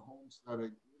care in the home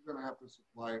setting, you're going to have to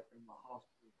supply it in the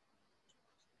hospital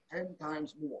 10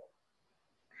 times more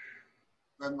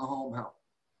than the home health.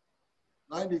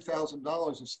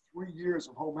 $90,000 is 3 years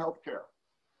of home health care.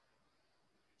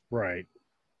 Right.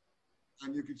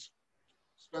 And you could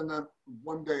spend that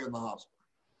 1 day in the hospital.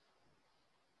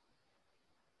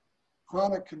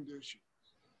 Chronic conditions.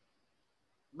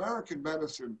 American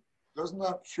medicine does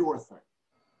not cure things.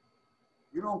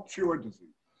 We don't cure diseases.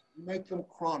 We make them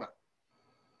chronic.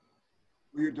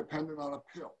 We are dependent on a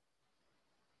pill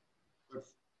that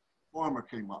pharma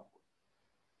came up with.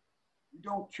 We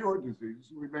don't cure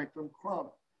diseases, we make them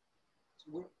chronic.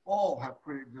 So we all have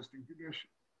pre-existing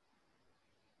conditions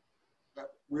that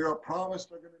we are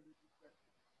promised are going to be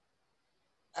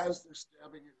protected as they're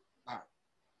stabbing it in the back.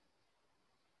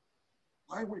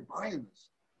 Why are we buying this?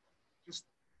 Just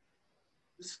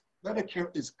this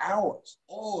Medicare is ours,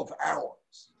 all of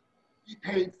ours. He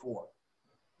paid for it.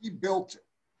 He built it.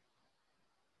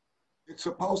 It's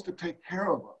supposed to take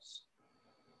care of us.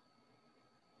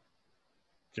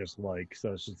 Just like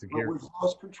Social But Security. we've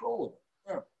lost control of it.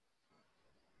 Yeah.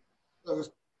 So this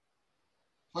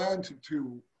plan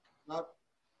to not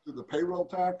do the payroll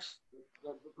tax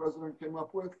that the president came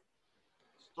up with,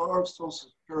 starve Social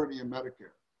Security and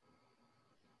Medicare.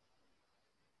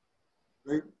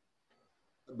 I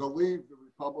believe the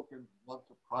Republicans want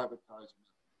to privatize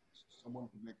Medicare so someone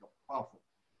can make a profit.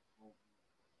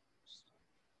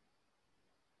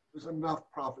 There's enough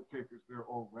profit takers there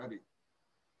already.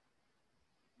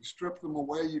 You strip them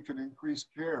away, you can increase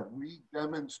care. We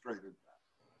demonstrated that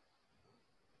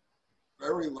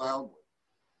very loudly.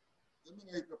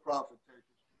 Eliminate the profit takers.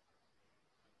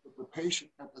 Put the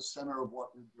patient at the center of what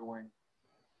you're doing.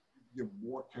 You give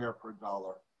more care per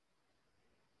dollar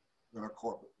than a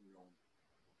corporately owned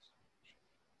institution.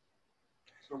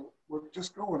 So we're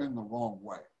just going in the wrong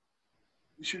way.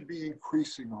 We should be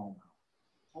increasing home health.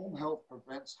 Home health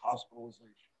prevents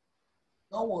hospitalization.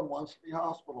 No one wants to be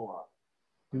hospitalized.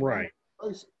 Right.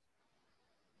 Places.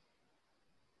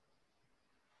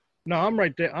 No, I'm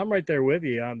right there. I'm right there with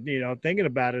you. Thinking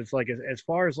about it, it's like as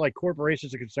far as like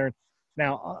corporations are concerned.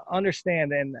 Now,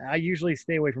 understand, and I usually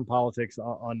stay away from politics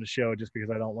on the show just because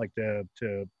I don't like to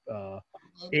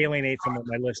alienate some of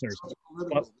my listeners.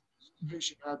 But,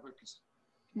 Patient advocacy.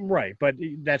 right, but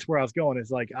that's where I was going.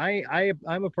 Is like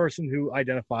I'm a person who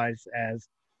identifies as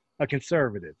a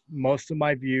conservative. Most of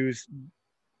my views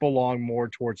belong more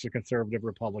towards the conservative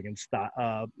Republican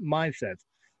mindsets.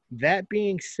 That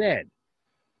being said,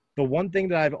 the one thing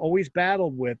that I've always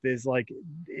battled with is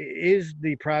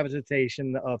the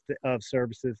privatization of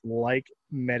services like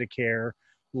Medicare,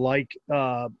 like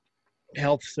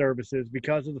health services,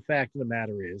 because of the fact of the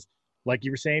matter is, like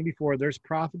you were saying before, there's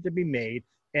profit to be made,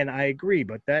 and I agree,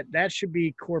 but that should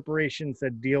be corporations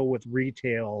that deal with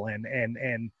retail and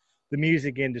the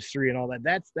music industry and all that.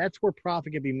 That's where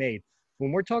profit can be made.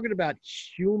 When we're talking about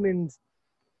humans'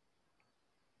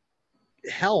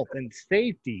 health and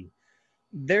safety,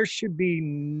 there should be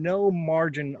no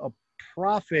margin of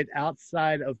profit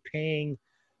outside of paying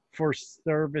for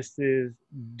services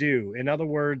due. In other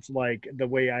words, like the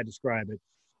way I describe it,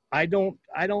 I don't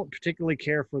particularly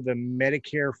care for the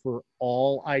Medicare for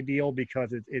all ideal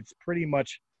because it's pretty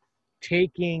much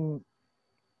taking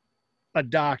a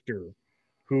doctor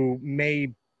who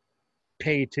may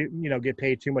get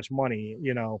paid too much money,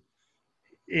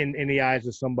 in the eyes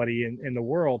of somebody in the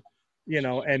world,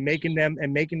 and making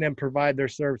them provide their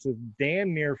services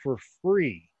damn near for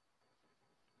free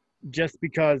just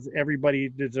because everybody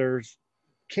deserves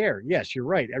care. Yes, you're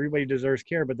right. Everybody deserves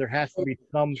care, but there has to be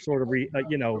some sort of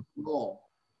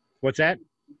what's that?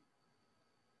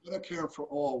 Medicare for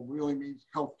all really means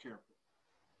health care.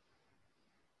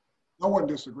 No one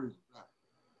disagrees with that.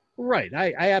 Right.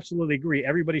 I absolutely agree.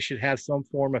 Everybody should have some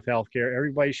form of health care.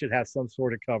 Everybody should have some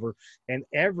sort of cover, and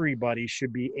everybody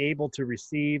should be able to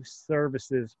receive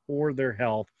services for their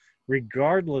health,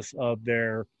 regardless of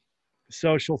their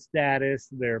social status,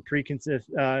 their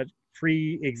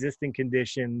pre-existing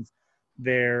conditions,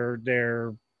 their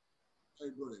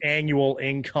annual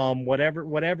income,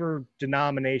 whatever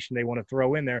denomination they want to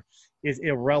throw in there is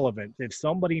irrelevant. If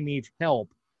somebody needs help,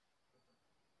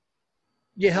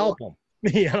 you help them.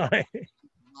 You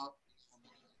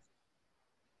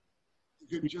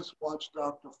can just watch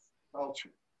Dr.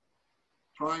 Fauci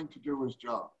trying to do his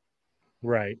job.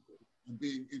 Right. And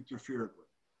being interfered with.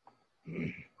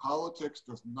 Politics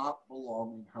does not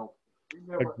belong in health care. We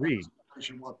never Agreed.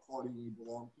 ask what party they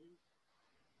belong to.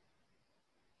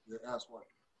 They ask what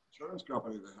insurance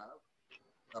company they have.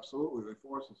 Absolutely, they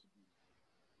force us to do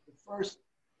that. The first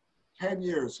 10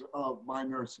 years of my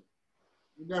nursing,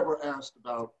 we never asked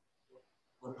about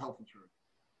what health insurance.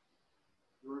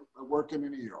 I worked in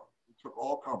an ER. We took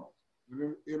all comers,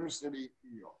 an inner city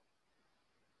ER.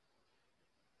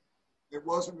 It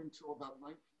wasn't until about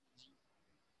 19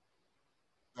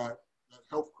 that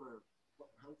health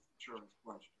insurance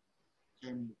question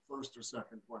came the first or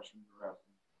second question you're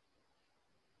asking.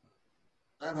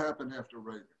 That happened after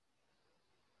Reagan.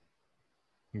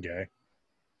 Okay.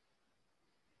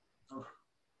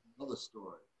 Another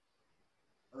story.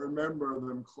 I remember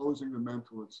them closing the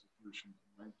mental institutions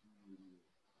in 1988.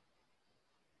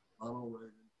 Ronald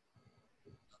Reagan,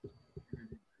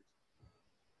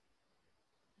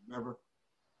 never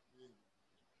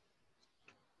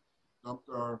dumped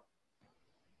our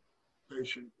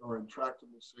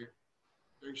intractable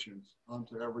patients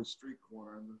onto every street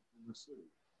corner in the city.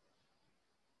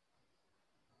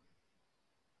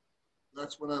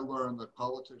 That's when I learned that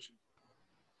politicians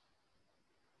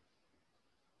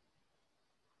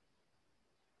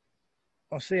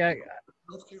Well, see,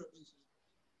 Healthcare is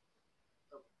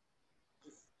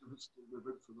if it's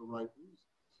delivered for the right reasons.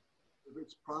 If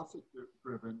it's profit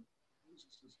driven, it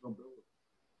loses its nobility.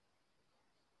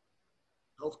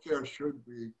 Healthcare should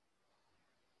be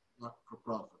not for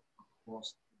profit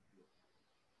across the board.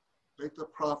 Take the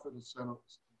profit incentive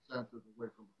away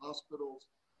from hospitals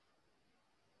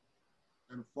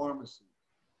and pharmacies.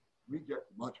 We get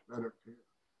much better care.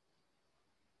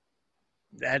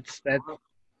 that's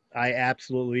I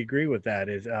absolutely agree with that.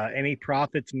 Is any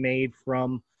profits made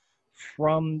from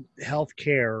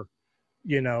healthcare,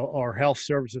 or health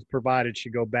services provided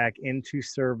should go back into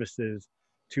services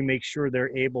to make sure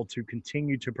they're able to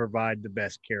continue to provide the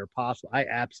best care possible. I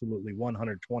absolutely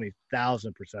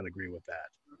 120,000% agree with that.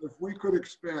 If we could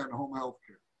expand home health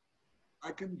care,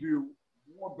 I can do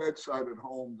more bedside at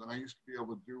home than I used to be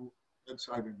able to do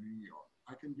bedside in the ER.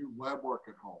 I can do lab work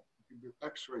at home. I can do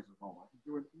x-rays at home. I can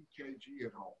do an EKG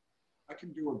at home. I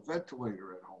can do a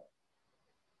ventilator at home.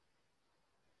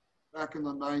 Back in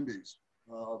the 90s,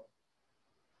 I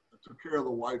took care of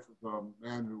the wife of a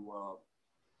man who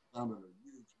founded a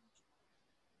huge,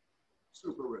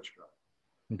 super rich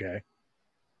guy. Okay.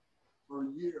 For a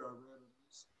year, I ran a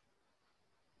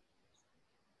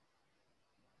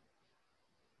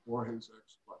for his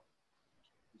ex-wife.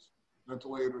 He's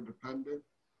ventilator dependent.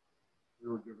 We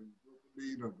were giving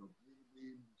glutamine or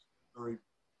glutamine, very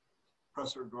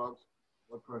pressor drugs,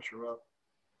 blood pressure up.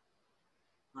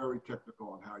 Very technical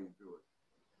on how you do it.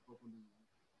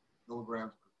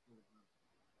 Milligrams per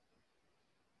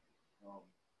kilogram.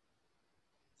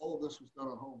 All of this was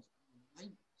done at home in the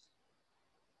 90s.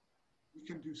 We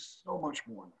can do so much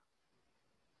more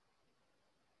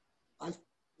now. I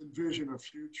envision a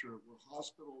future where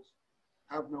hospitals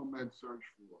have no med-surg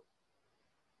floor.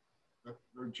 That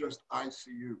they're just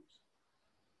ICUs.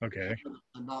 Okay.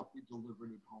 And not be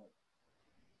delivered at home.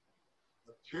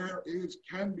 The care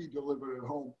can be delivered at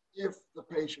home if the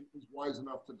patient is wise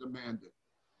enough to demand it.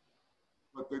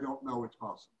 But they don't know it's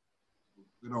possible.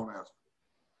 They don't ask for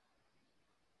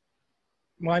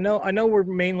it. Well, I know we're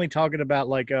mainly talking about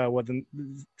like what the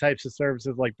types of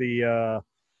services like the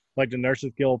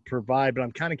Nurses Guild provide, but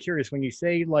I'm kind of curious when you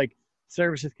say like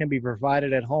services can be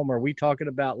provided at home, are we talking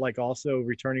about like also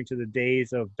returning to the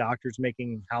days of doctors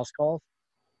making house calls?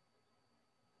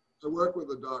 I work with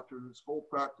a doctor whose whole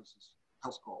practice is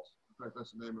house calls. In fact,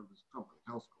 that's the name of his company,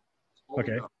 House Calls.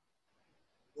 Okay.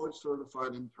 Board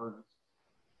certified internist.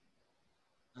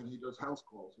 And he does house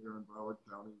calls here in Broward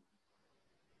County.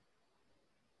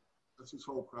 That's his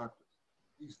whole practice.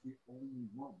 He's the only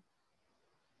one.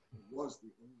 He was the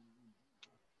only one.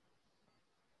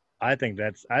 I think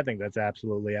that's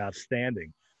absolutely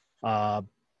outstanding. He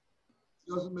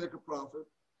doesn't make a profit.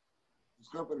 His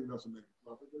company doesn't make a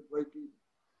profit. They break even,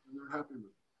 and they're happy with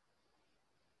it.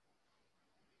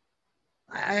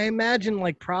 I imagine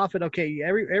like profit. Okay,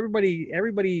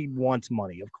 everybody wants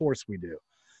money. Of course we do,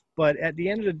 but at the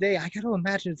end of the day, I got to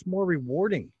imagine it's more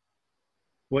rewarding.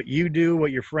 What you do,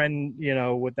 what your friend,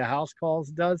 with the house calls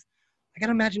does, I got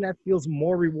to imagine that feels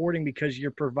more rewarding because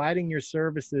you're providing your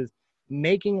services,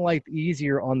 making life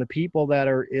easier on the people that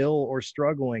are ill or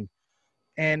struggling,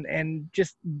 and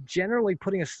just generally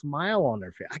putting a smile on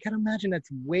their face. I got to imagine that's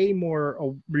way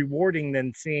more rewarding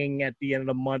than seeing at the end of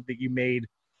the month that you made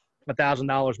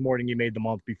 $1,000 more than you made the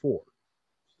month before.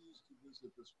 She used to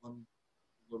visit this one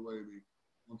little lady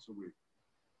once a week.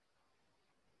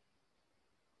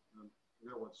 And I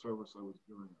forget what service I was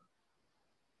doing there.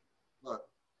 But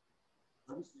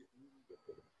I was the only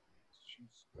she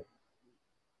spoke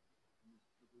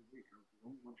every week. I was the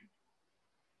only one she talked to.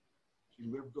 She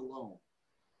lived alone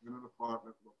in an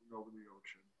apartment looking over the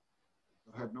ocean.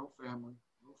 I had no family,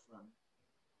 no friends.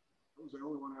 I was the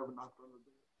only one who ever knocked on the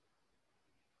door.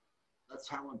 That's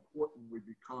how important we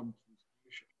become to these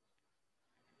patients.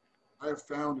 I have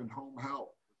found in home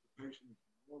health that the patient is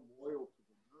more loyal to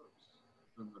the nurse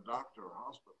than the doctor or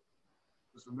hospital,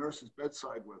 because the nurse is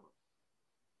bedside with them,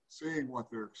 seeing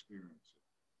what they're experiencing,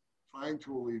 trying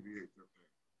to alleviate their pain.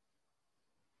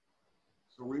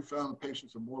 So we found the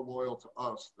patients are more loyal to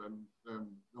us than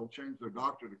they'll change their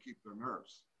doctor to keep their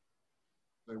nurse.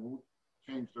 They won't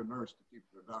change their nurse to keep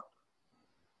their doctor.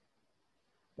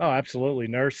 Oh, absolutely.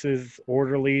 Nurses,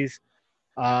 orderlies,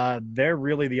 they're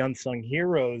really the unsung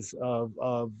heroes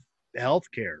of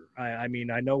healthcare. I mean,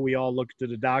 I know we all look to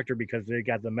the doctor because they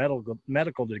got the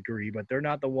medical degree, but they're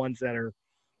not the ones that are,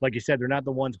 like you said, they're not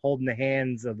the ones holding the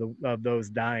hands of those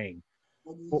dying.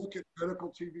 When you look at medical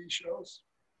TV shows,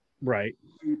 right,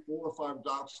 you see 4 or 5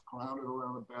 docs crowded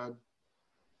around a bed,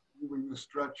 moving the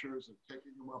stretchers and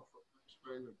taking them up for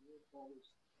X-ray. They're doing all this.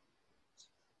 It's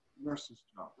nurse's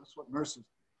job. That's what nurses do.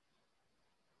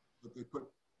 but they put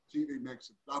TV makes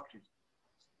it doctors.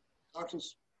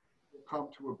 Doctors will come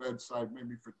to a bedside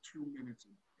maybe for 2 minutes a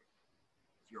day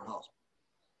if you're hospital.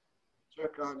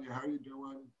 Check on you, how you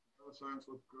doing? Oh, signs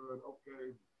look good,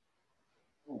 okay.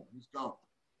 Boom, he's gone.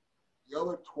 The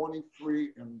other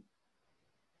 23 and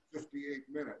 58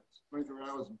 minutes, 23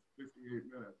 hours and 58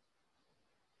 minutes,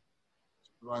 is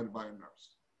provided by a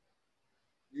nurse.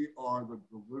 We are the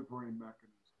delivery mechanism.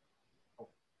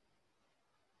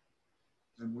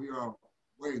 And we are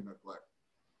way neglected.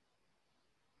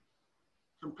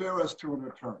 Compare us to an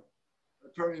attorney.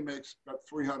 An attorney makes about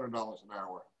 $300 an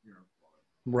hour here in Florida.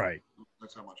 Right.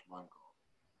 That's how much mine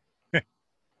costs.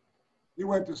 He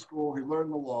went to school, he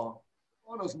learned the law.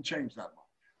 The law doesn't change that much.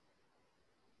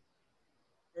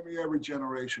 Maybe every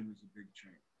generation is a big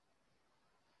change.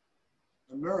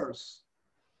 A nurse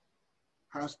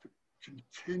has to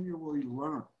continually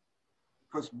learn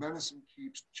because medicine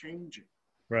keeps changing.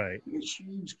 Right.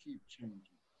 Machines keep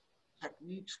changing.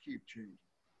 Techniques keep changing.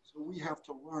 So we have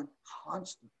to learn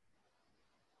constantly.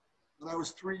 When I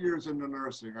was 3 years into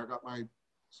nursing, I got my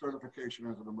certification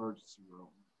as an emergency room,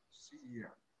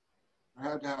 CEN. I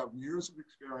had to have years of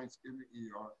experience in the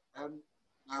ER and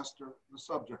master the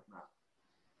subject matter.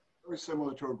 Very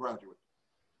similar to a graduate,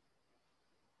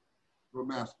 to a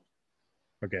master's.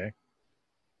 Okay.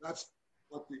 That's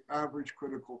what the average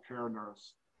critical care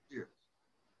nurse is.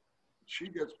 She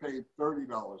gets paid $30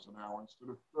 an hour instead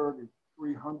of $300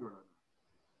 an hour.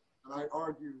 And I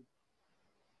argue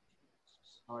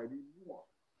society more.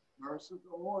 Nurse is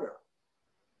the lawyer.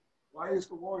 Why is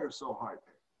the lawyer so high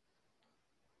paid?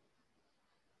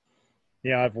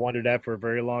 Yeah, I've wondered that for a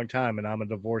very long time, and I'm a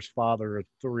divorced father of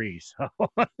 3. So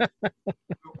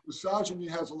Misogyny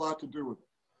has a lot to do with it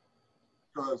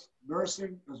because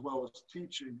nursing as well as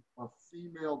teaching are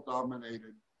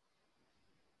female-dominated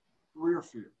career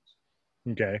fields.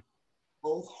 okay.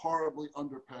 Both horribly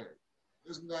underpaid.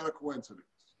 Isn't that a coincidence?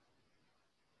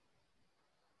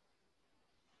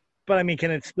 But I mean,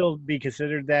 can it still be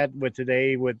considered that with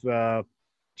today, with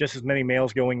just as many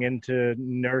males going into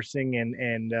nursing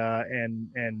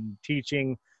and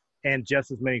teaching, and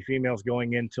just as many females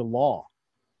going into law?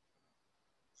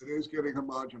 It is getting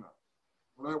homogenized.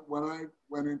 When I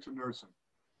went into nursing,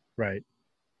 Right.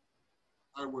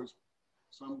 I was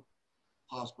some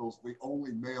hospitals the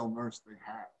only male nurse they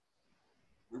had.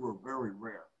 We were very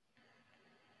rare.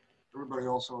 Everybody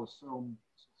also assumed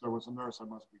since I was a nurse, I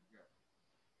must be gay.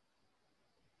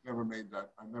 Never made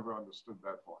that. I never understood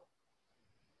that part.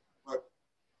 But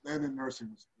men in nursing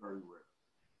was very rare.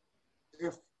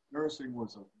 If nursing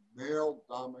was a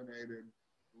male-dominated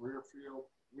career field,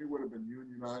 we would have been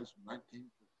unionized in 1950.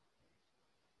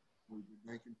 We'd be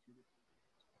making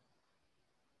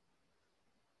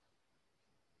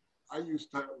I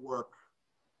used to work,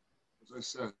 as I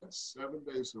said, 7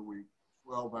 days a week,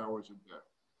 12 hours a day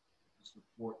to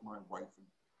support my wife and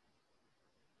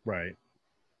Right.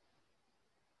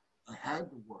 I had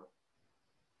to work.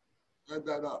 Add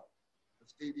that up.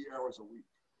 That's 80 hours a week.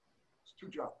 It's 2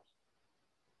 jobs.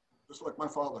 Just like my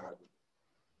father had to do.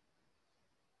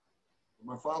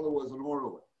 My father was an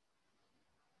orderly.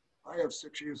 I have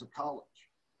 6 years of college.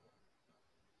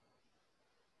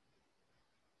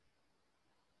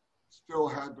 Still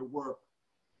had to work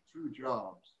 2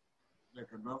 jobs,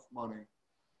 make enough money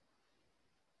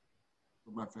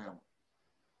for my family.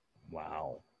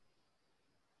 Wow.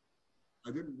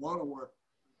 I didn't want to work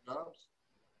 2 jobs.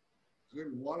 I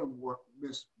didn't want to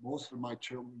miss most of my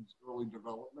children's early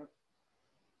development.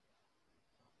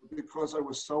 But because I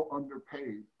was so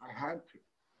underpaid, I had to.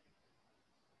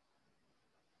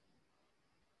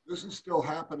 This is still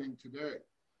happening today.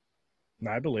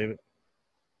 I believe it.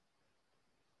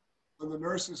 When the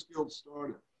Nurses Guild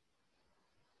started,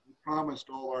 we promised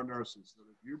all our nurses that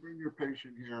if you bring your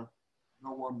patient here,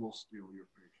 no one will steal your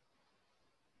patient.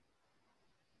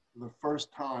 For the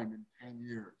first time in 10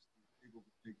 years, they were able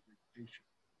to take vacation.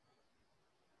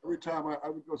 Every time I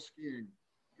would go skiing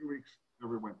 2 weeks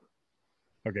every winter.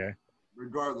 Okay.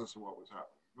 Regardless of what was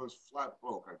happening. If I was flat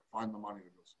broke, I'd find the money to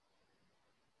go ski.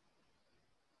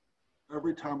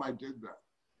 Every time I did that,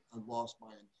 I lost my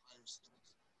entire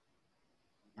status.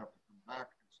 I'd have to come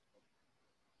back and start.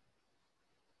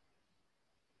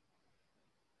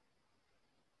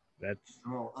 That's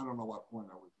I don't know what point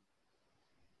I was.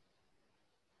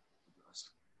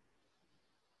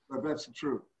 But that's the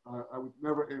truth. I was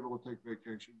never able to take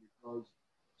vacation because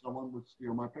someone would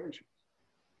steal my patients.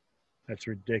 that's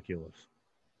ridiculous.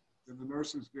 In the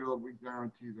Nurses Guild, we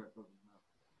guarantee that doesn't happen.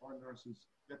 Our nurses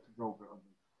get to go on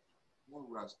vacation, more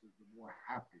rested and more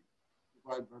happy,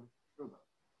 provide better for them.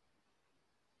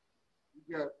 You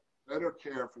get better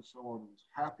care for someone who's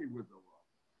happy with their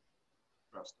life,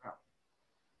 stressed out.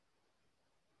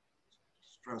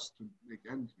 Stressed to make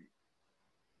ends meet.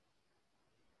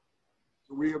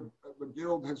 So the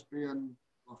Guild has been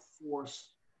a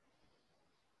force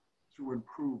to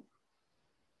improve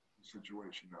the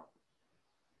situation out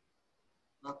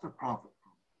there. Not to profit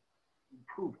from it,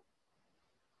 improve it.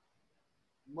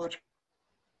 Much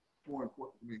more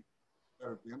important to me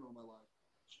that at the end of my life,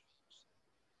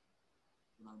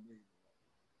 than I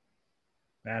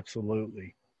made.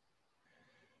 Absolutely.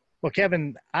 Well,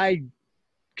 Kevin, I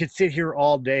could sit here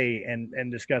all day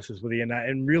and discuss this with you,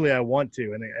 and really I want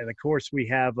to. And of course, we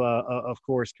have, of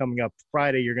course, coming up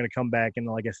Friday, you're going to come back. And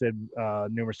like I said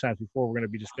numerous times before, we're going to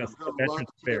be discussing the Veterans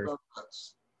Affairs.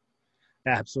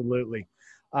 Absolutely.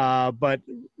 But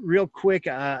real quick,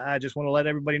 I just want to let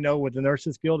everybody know with the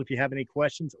Nurses Guild, if you have any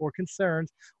questions or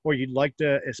concerns, or you'd like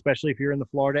to, especially if you're in the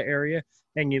Florida area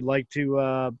and you'd like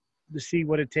to see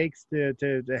what it takes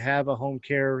to have a home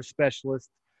care specialist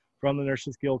from the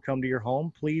Nurses Guild come to your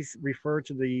home, please refer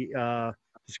to the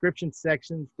description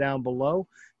sections down below.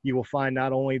 You will find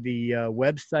not only the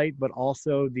website, but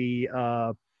also the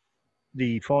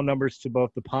phone numbers to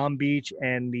both the Palm Beach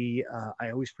and the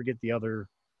I always forget the other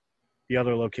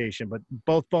location, but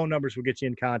both phone numbers will get you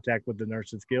in contact with the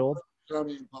Nurses Guild.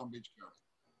 County in Palm Beach County.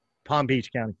 Palm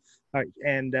Beach County. All right,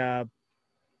 and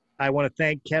I want to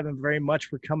thank Kevin very much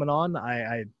for coming on.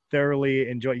 I thoroughly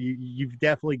enjoy you. You've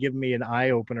definitely given me an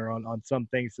eye opener on some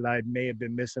things that I may have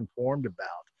been misinformed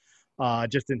about,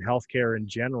 just in healthcare in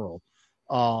general,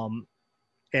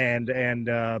 and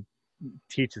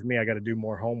teaches me I got to do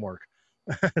more homework,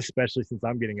 especially since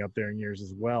I'm getting up there in years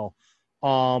as well.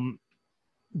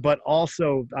 But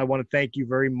also, I want to thank you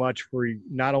very much for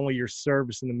not only your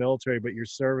service in the military, but your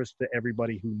service to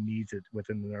everybody who needs it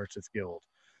within the Nurses Guild.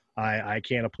 I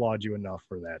can't applaud you enough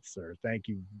for that, sir. Thank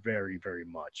you very, very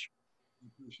much. I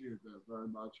appreciate that very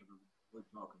much, and I'm really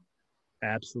talking.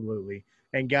 Absolutely.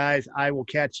 And guys, I will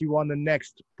catch you on the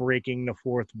next Breaking the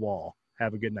Fourth Wall.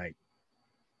 Have a good night.